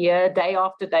after year, day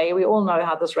after day. We all know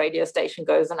how this radio station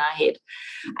goes in our head.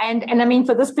 And I mean,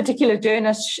 for this particular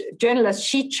journalist,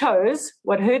 she chose,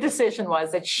 what her decision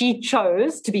was, that she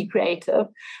chose to be creative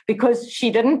because she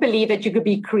didn't believe that you could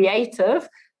be creative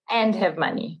and have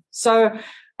money. So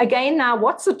again, now,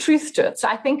 what's the truth to it? So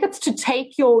I think it's to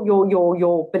take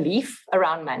your belief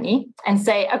around money and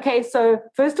say, okay, so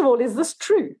first of all, is this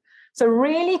true? So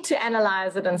really to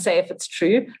analyze it and say if it's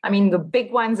true. I mean, the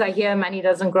big ones I hear, money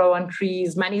doesn't grow on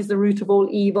trees. Money is the root of all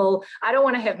evil. I don't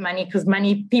want to have money because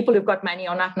people who've got money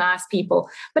are not nice people.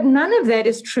 But none of that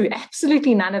is true.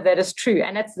 Absolutely none of that is true.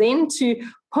 And it's then to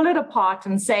pull it apart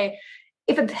and say,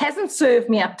 if it hasn't served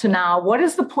me up to now, what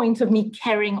is the point of me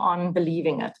carrying on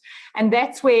believing it? And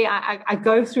that's where I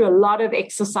go through a lot of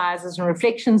exercises and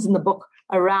reflections in the book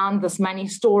around this money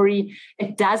story.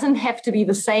 It doesn't have to be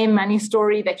the same money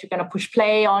story that you're going to push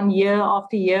play on year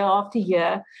after year after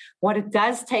year. What it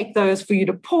does take, though, is for you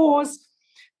to pause,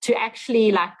 to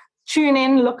actually tune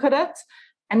in, look at it,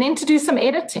 and then to do some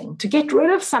editing, to get rid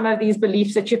of some of these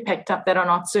beliefs that you've picked up that are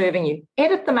not serving you.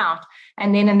 Edit them out.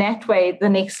 And then in that way, the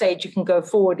next stage you can go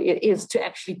forward is to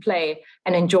actually play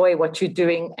and enjoy what you're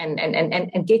doing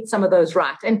and get some of those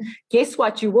right. And guess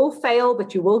what? You will fail,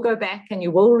 but you will go back and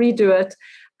you will redo it.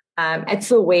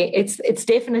 It's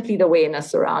definitely the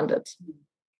awareness around it.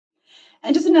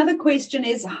 And just another question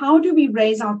is, how do we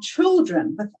raise our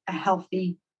children with a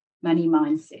healthy money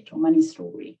mindset or money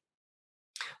story?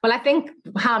 Well, I think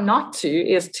how not to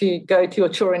is to go to your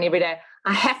children every day.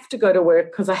 I have to go to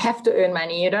work because I have to earn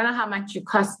money. You don't know how much you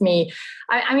cost me.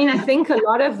 I mean, I think a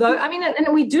lot of those, I mean,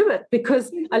 and we do it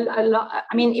because a lot,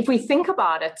 I mean, if we think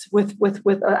about it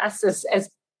with us as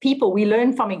people, we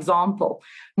learn from example.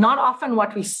 Not often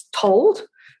what we're told,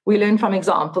 we learn from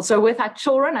example. So with our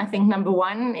children, I think number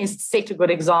one is set a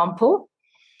good example.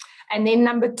 And then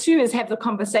number two is have the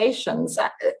conversations.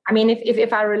 I mean,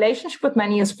 if our relationship with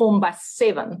money is formed by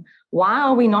 7, why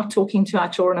are we not talking to our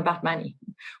children about money?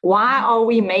 Why are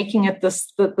we making it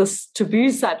this taboo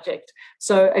subject?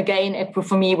 So again, it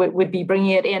for me would be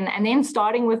bringing it in and then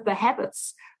starting with the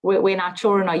habits when our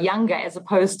children are younger, as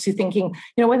opposed to thinking,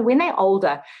 you know, when they're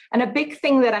older. And a big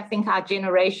thing that I think our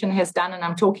generation has done, and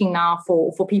I'm talking now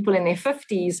for people in their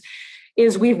 50s,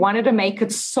 is we've wanted to make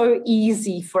it so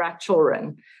easy for our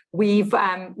children. We've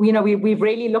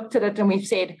really looked at it and we've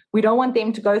said, we don't want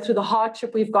them to go through the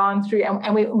hardship we've gone through.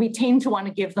 And we tend to want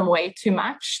to give them way too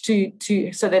much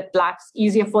so that life's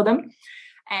easier for them.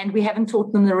 And we haven't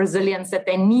taught them the resilience that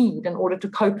they need in order to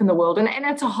cope in the world. And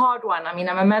it's a hard one. I mean,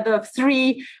 I'm a mother of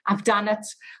 3. I've done it.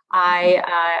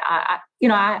 I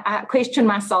question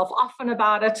myself often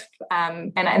about it.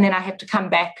 And then I have to come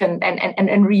back and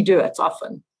redo it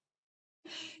often.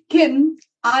 Kim,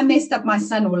 I messed up my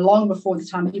son long before the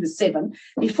time he was 7,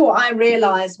 before I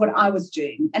realized what I was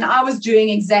doing. And I was doing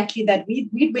exactly that.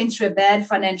 We'd went through a bad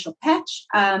financial patch,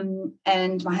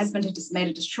 and my husband had just made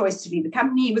a choice to leave the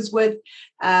company he was with.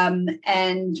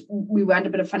 And we were under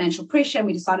a bit of financial pressure, and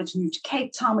we decided to move to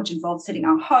Cape Town, which involved selling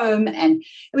our home. And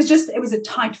it was a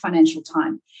tight financial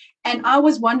time. And I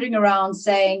was wandering around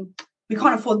saying, we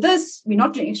can't afford this. We're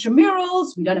not doing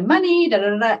extramurals. We don't have money. Da, da,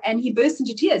 da, da. And he burst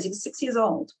into tears. He was 6 years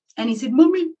old. And he said,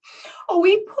 Mommy, are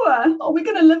we poor? Are we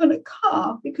going to live in a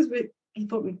car? Because he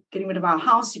thought we were getting rid of our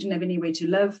house. He didn't have anywhere to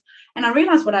live. And I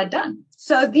realized what I'd done.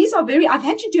 So I've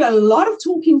had to do a lot of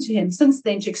talking to him since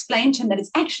then to explain to him that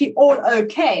it's actually all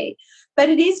okay. But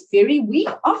it is we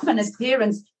often as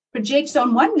parents project. So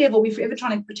on one level, we're forever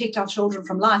trying to protect our children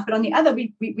from life, but on the other,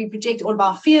 we project all of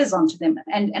our fears onto them.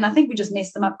 And I think we just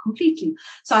mess them up completely.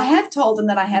 So I have told him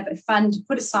that I have a fund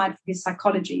put aside for his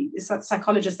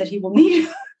psychologist that he will need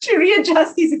to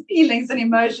readjust his feelings and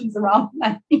emotions around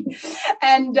money.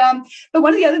 And but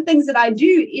one of the other things that I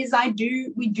do is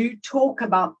we do talk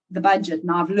about the budget.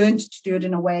 Now I've learned to do it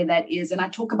in a way that is, and I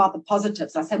talk about the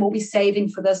positives. I say, well, we're saving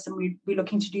for this and we're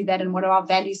looking to do that, and what are our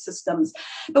value systems.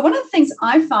 But one of the things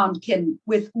I found, Kim,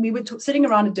 we were sitting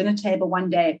around a dinner table one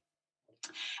day,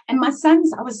 and my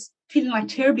sons, I was feeling like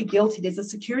terribly guilty. There's a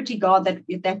security guard that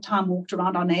at that time walked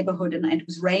around our neighborhood, and it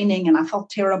was raining, and I felt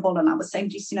terrible. And I was saying,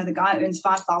 geez, the guy earns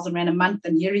 5,000 Rand a month,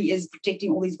 and here he is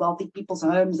protecting all these wealthy people's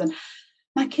homes. And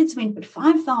my kids went, but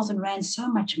 5,000 Rand, so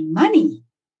much money.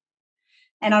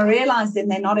 And I realized then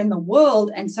they're not in the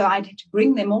world. And so I had to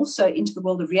bring them also into the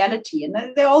world of reality. And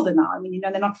they're older now. I mean,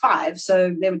 they're not 5,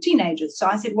 so they were teenagers. So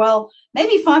I said, well,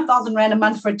 maybe 5,000 Rand a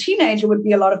month for a teenager would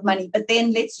be a lot of money. But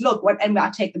then let's look and I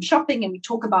take them shopping and we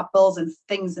talk about bills and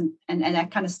things and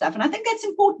that kind of stuff. And I think that's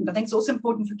important. I think it's also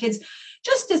important for kids,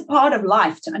 just as part of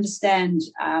life, to understand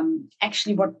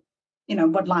actually what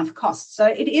life costs. So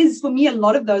it is, for me, a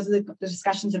lot of those are the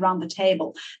discussions around the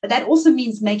table. But that also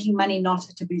means making money not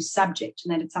a taboo subject,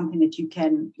 and that it's something that you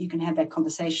can have that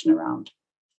conversation around.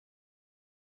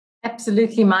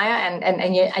 All Maya,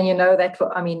 and you know that,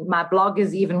 I mean, my blog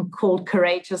is even called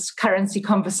Courageous Currency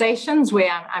Conversations, where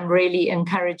I'm really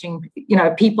encouraging,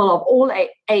 people of all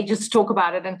ages to talk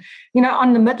about it. And,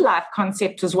 on the midlife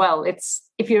concept as well, it's,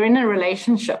 if you're in a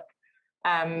relationship,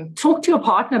 talk to your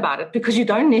partner about it, because you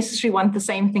don't necessarily want the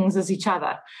same things as each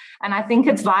other. And I think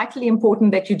it's vitally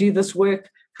important that you do this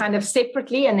work kind of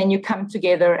separately, and then you come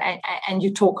together and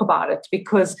you talk about it,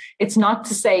 because it's not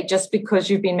to say just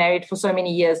because you've been married for so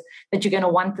many years that you're going to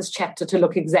want this chapter to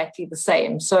look exactly the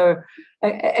same. So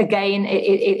again,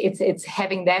 it's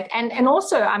having that. And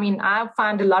also, I mean, I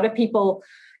find a lot of people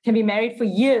can be married for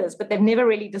years, but they've never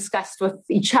really discussed with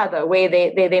each other where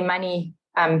their money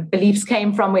beliefs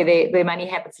came from, where their money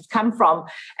habits have come from.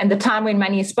 And the time when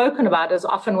money is spoken about is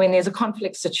often when there's a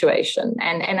conflict situation.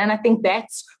 And I think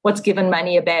that's what's given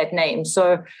money a bad name.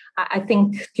 So I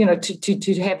think,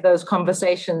 to have those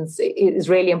conversations is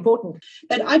really important.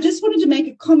 But I just wanted to make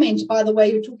a comment, by the way,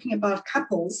 you're talking about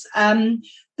couples.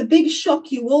 The big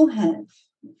shock you will have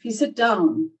if you sit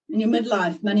down in your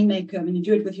midlife money makeover and you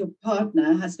do it with your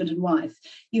partner, husband and wife,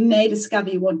 you may discover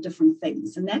you want different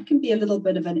things. And that can be a little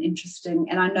bit of an interesting,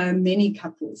 and I know many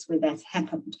couples where that's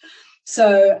happened.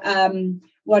 So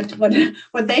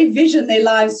what they vision their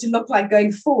lives to look like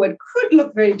going forward could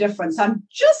look very different. So I'm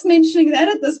just mentioning that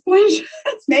at this point.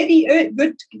 It's maybe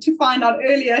good to find out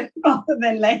earlier rather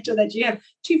than later that you have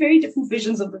two very different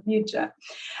visions of the future.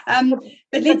 But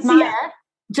let's see. Maya,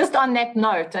 just on that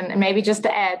note, and maybe just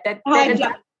to add that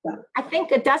I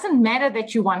think it doesn't matter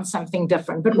that you want something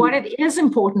different, but what it is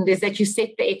important is that you set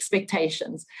the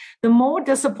expectations. The more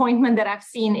disappointment that I've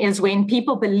seen is when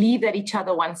people believe that each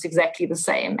other wants exactly the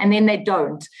same, and then they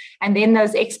don't. And then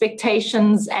those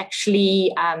expectations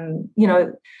actually,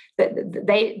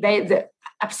 they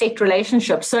upset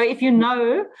relationships. So if you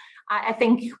know,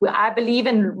 I believe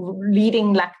in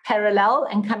leading like parallel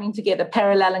and coming together.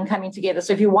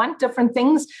 So if you want different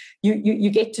things, you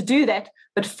get to do that,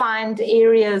 but find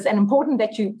areas, and important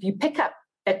that you pick up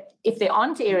that if there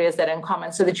aren't areas that are in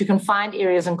common, so that you can find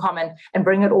areas in common and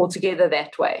bring it all together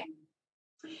that way.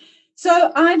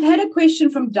 So I've had a question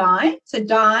from Di. So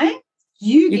Di,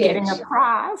 you're getting a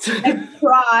prize. A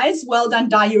prize. Well done,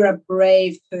 Di. You're a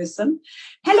brave person.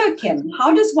 Hello, Kim.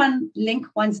 How does one link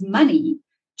one's money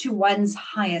to one's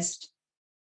highest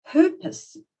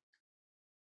purpose?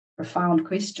 Profound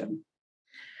question.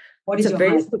 What is your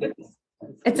highest purpose?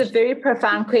 It's a very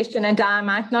profound question, and I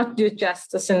might not do it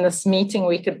justice in this meeting.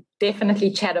 We could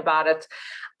definitely chat about it.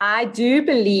 I do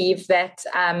believe that,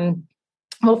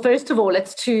 well, first of all,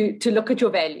 it's to look at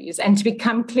your values and to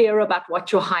become clear about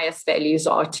what your highest values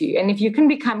are to you. And if you can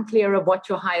become clear of what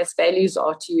your highest values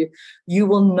are to you, you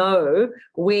will know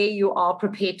where you are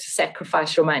prepared to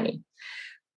sacrifice your money.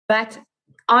 But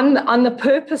on the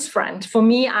purpose front, for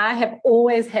me, I have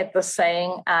always had this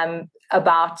saying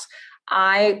about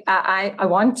I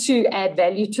want to add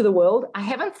value to the world. I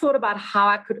haven't thought about how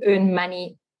I could earn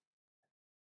money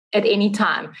at any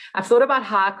time. I've thought about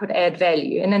how I could add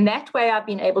value. And in that way, I've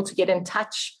been able to get in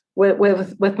touch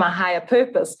with my higher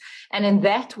purpose. And in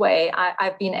that way,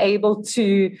 I've been able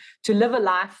to live a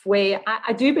life where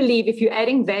I do believe if you're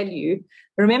adding value,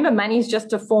 remember, money is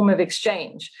just a form of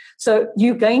exchange. So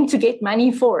you're going to get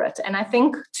money for it. And I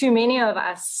think too many of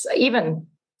us, even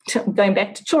going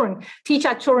back to children, teach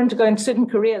our children to go in certain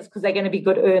careers because they're going to be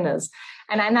good earners.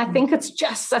 And I think it's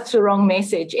just such a wrong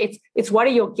message. It's what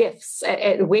are your gifts?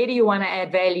 Where do you want to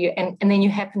add value? And then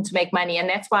you happen to make money. And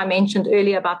that's why I mentioned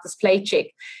earlier about this play check.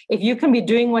 If you can be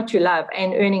doing what you love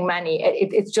and earning money,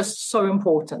 it's just so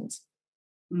important.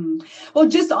 Well,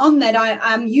 just on that,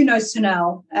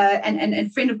 Sunel, and a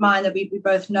friend of mine that we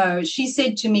both know, she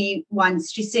said to me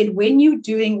once, she said, when you're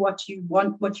doing what you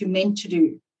want, what you're meant to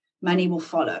do, money will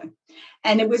follow.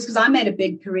 And it was because I made a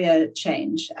big career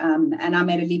change and I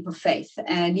made a leap of faith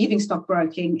and leaving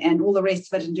stockbroking and all the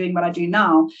rest of it and doing what I do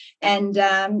now. And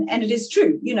it is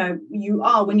true,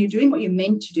 when you're doing what you're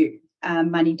meant to do,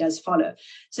 money does follow.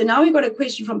 So now we've got a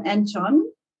question from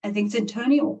Anton. I think it's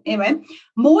Antonio. Anyway,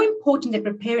 more important than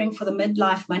preparing for the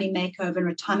midlife money makeover and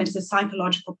retirement is the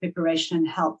psychological preparation and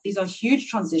health. These are huge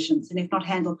transitions, and if not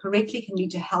handled correctly, can lead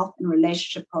to health and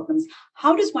relationship problems.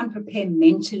 How does one prepare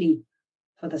mentally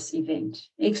for this event?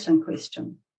 Excellent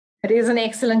question. It is an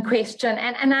excellent question.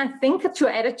 And I think it's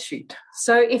your attitude.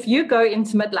 So if you go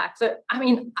into midlife,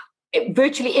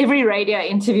 virtually every radio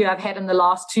interview I've had in the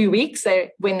last 2 weeks,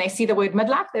 when they see the word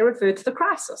midlife, they refer to the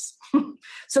crisis.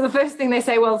 So the first thing they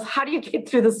say, well, how do you get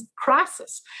through this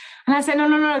crisis? And I say,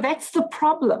 no, that's the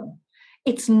problem.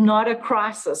 It's not a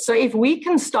crisis. So if we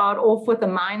can start off with a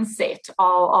mindset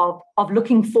of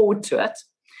looking forward to it,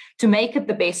 to make it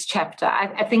the best chapter,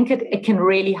 I think it can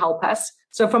really help us.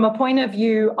 So from a point of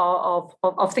view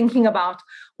of thinking about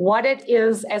what it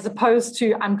is, as opposed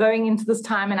to I'm going into this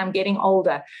time and I'm getting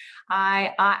older,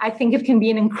 I think it can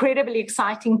be an incredibly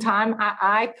exciting time.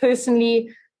 I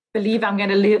personally believe I'm going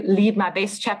to lead my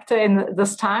best chapter in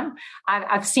this time.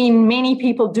 I've seen many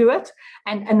people do it,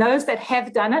 and those that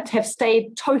have done it have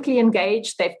stayed totally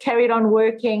engaged. They've carried on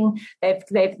working. They've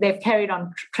carried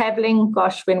on traveling.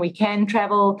 Gosh, when we can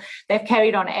travel, they've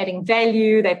carried on adding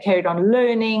value. They've carried on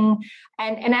learning,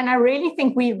 and I really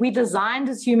think we designed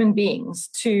as human beings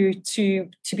to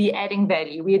be adding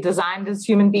value. We are designed as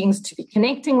human beings to be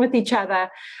connecting with each other,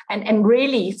 and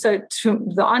really, so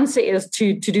the answer is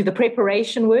to do the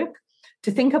preparation work,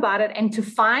 to think about it, and to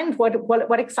find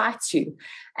what excites you.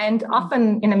 And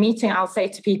often in a meeting, I'll say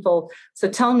to people, so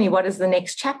tell me, what does the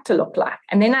next chapter look like?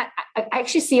 And then I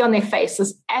actually see on their face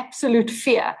this absolute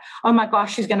fear. Oh my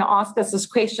gosh, she's going to ask us this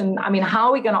question. I mean, how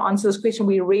are we going to answer this question?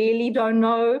 We really don't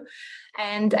know.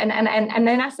 And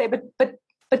then I say,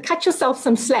 but cut yourself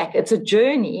some slack. It's a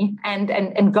journey,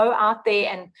 and go out there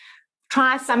and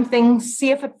try something,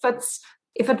 see if it fits.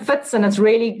 If it fits and it's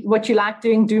really what you like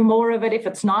doing, do more of it. If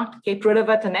it's not, get rid of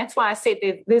it. And that's why I said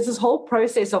there's this whole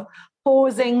process of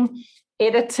pausing,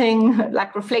 editing,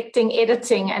 like reflecting,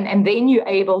 editing, and then you're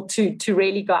able to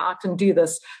really go out and do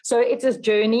this. So it's a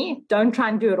journey. Don't try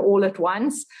and do it all at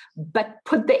once, but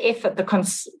put the effort, the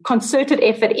concerted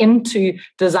effort into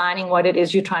designing what it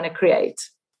is you're trying to create.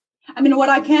 I mean, what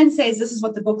I can say is this is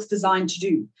what the book's designed to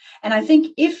do. And I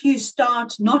think if you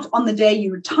start not on the day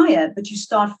you retire, but you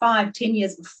start 5-10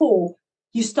 years before,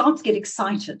 you start to get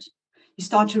excited. You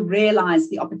start to realize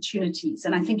the opportunities.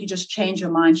 And I think you just change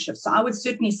your mind shift. So I would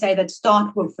certainly say that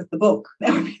start with the book.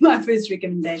 That would be my first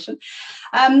recommendation.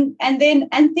 And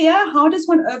Thea, how does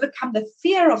one overcome the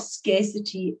fear of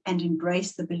scarcity and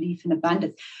embrace the belief in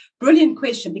abundance? Brilliant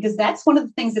question, because that's one of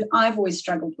the things that I've always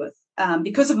struggled with.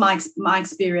 Because of my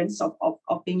experience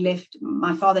of being left,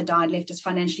 my father died, left us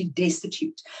financially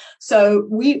destitute. So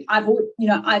I've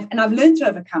learned to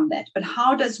overcome that. But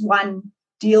how does one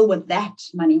deal with that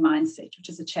money mindset, which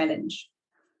is a challenge?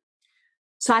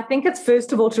 So I think it's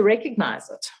first of all to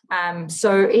recognize it.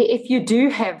 So if you do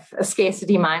have a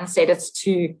scarcity mindset, it's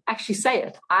to actually say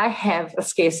it. I have a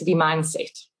scarcity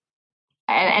mindset.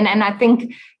 And I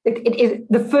think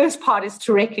the first part is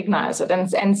to recognize it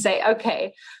and say,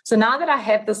 okay, so now that I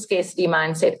have the scarcity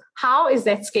mindset, how is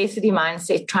that scarcity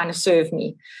mindset trying to serve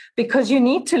me? Because you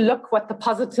need to look what the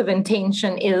positive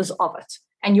intention is of it.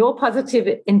 And your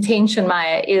positive intention,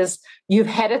 Maya, is you've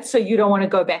had it, so you don't want to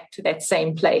go back to that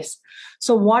same place.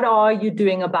 So what are you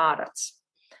doing about it?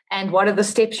 And what are the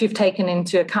steps you've taken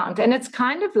into account? And it's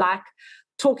kind of like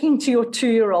talking to your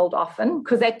 2-year-old often,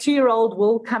 because that 2-year-old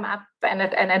will come up and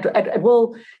it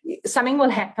will, something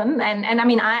will happen. And I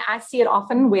mean, I see it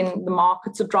often when the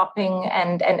markets are dropping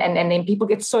and then people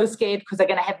get so scared because they're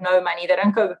going to have no money. They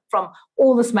don't go from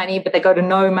all this money, but they go to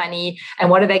no money.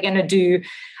 And what are they going to do?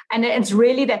 And it's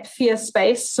really that fear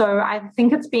space. So I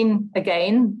think it's been,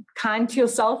 again, kind to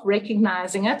yourself,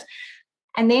 recognizing it.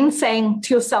 And then saying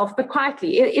to yourself, but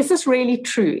quietly, is this really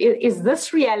true? Is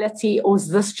this reality or is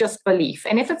this just belief?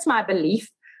 And if it's my belief,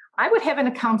 I would have an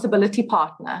accountability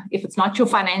partner. If it's not your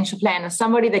financial planner,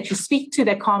 somebody that you speak to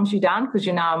that calms you down because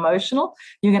you're now emotional,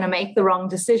 you're going to make the wrong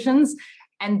decisions,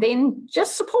 and then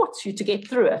just supports you to get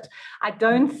through it. I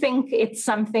don't think it's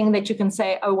something that you can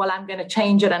say, oh, well, I'm going to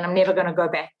change it and I'm never going to go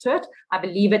back to it. I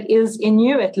believe it is in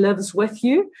you. It lives with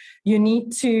you. You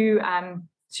need to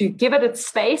give it its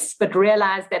space, but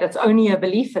realize that it's only a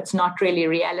belief. It's not really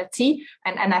reality.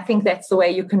 And I think that's the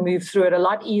way you can move through it a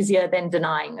lot easier than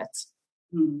denying it.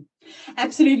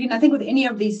 Absolutely. And I think with any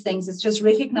of these things, it's just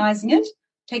recognizing it,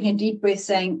 taking a deep breath,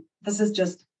 saying, this is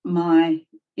just my,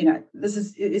 this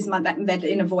is my, that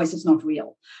inner voice is not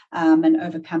real, and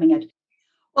overcoming it.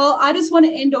 Well, I just want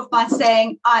to end off by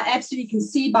saying I absolutely can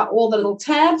see by all the little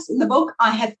tabs in the book.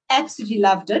 I have absolutely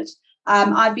loved it.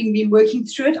 I've been working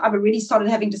through it. I've already started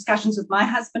having discussions with my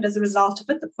husband as a result of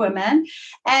it, the poor man.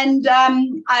 And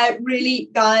I really,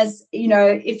 guys,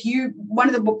 one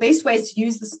of the best ways to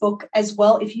use this book as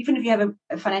well, even if you have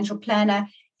a financial planner,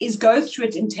 is go through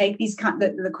it and take these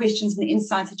the questions and the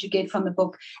insights that you get from the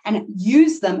book and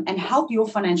use them and help your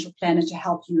financial planner to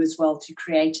help you as well to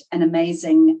create an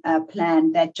amazing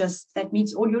plan that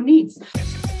meets all your needs.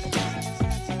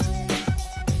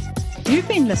 You've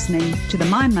been listening to the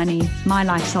My Money, My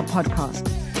Lifestyle podcast,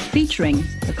 featuring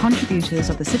the contributors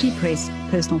of the City Press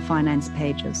personal finance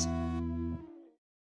pages.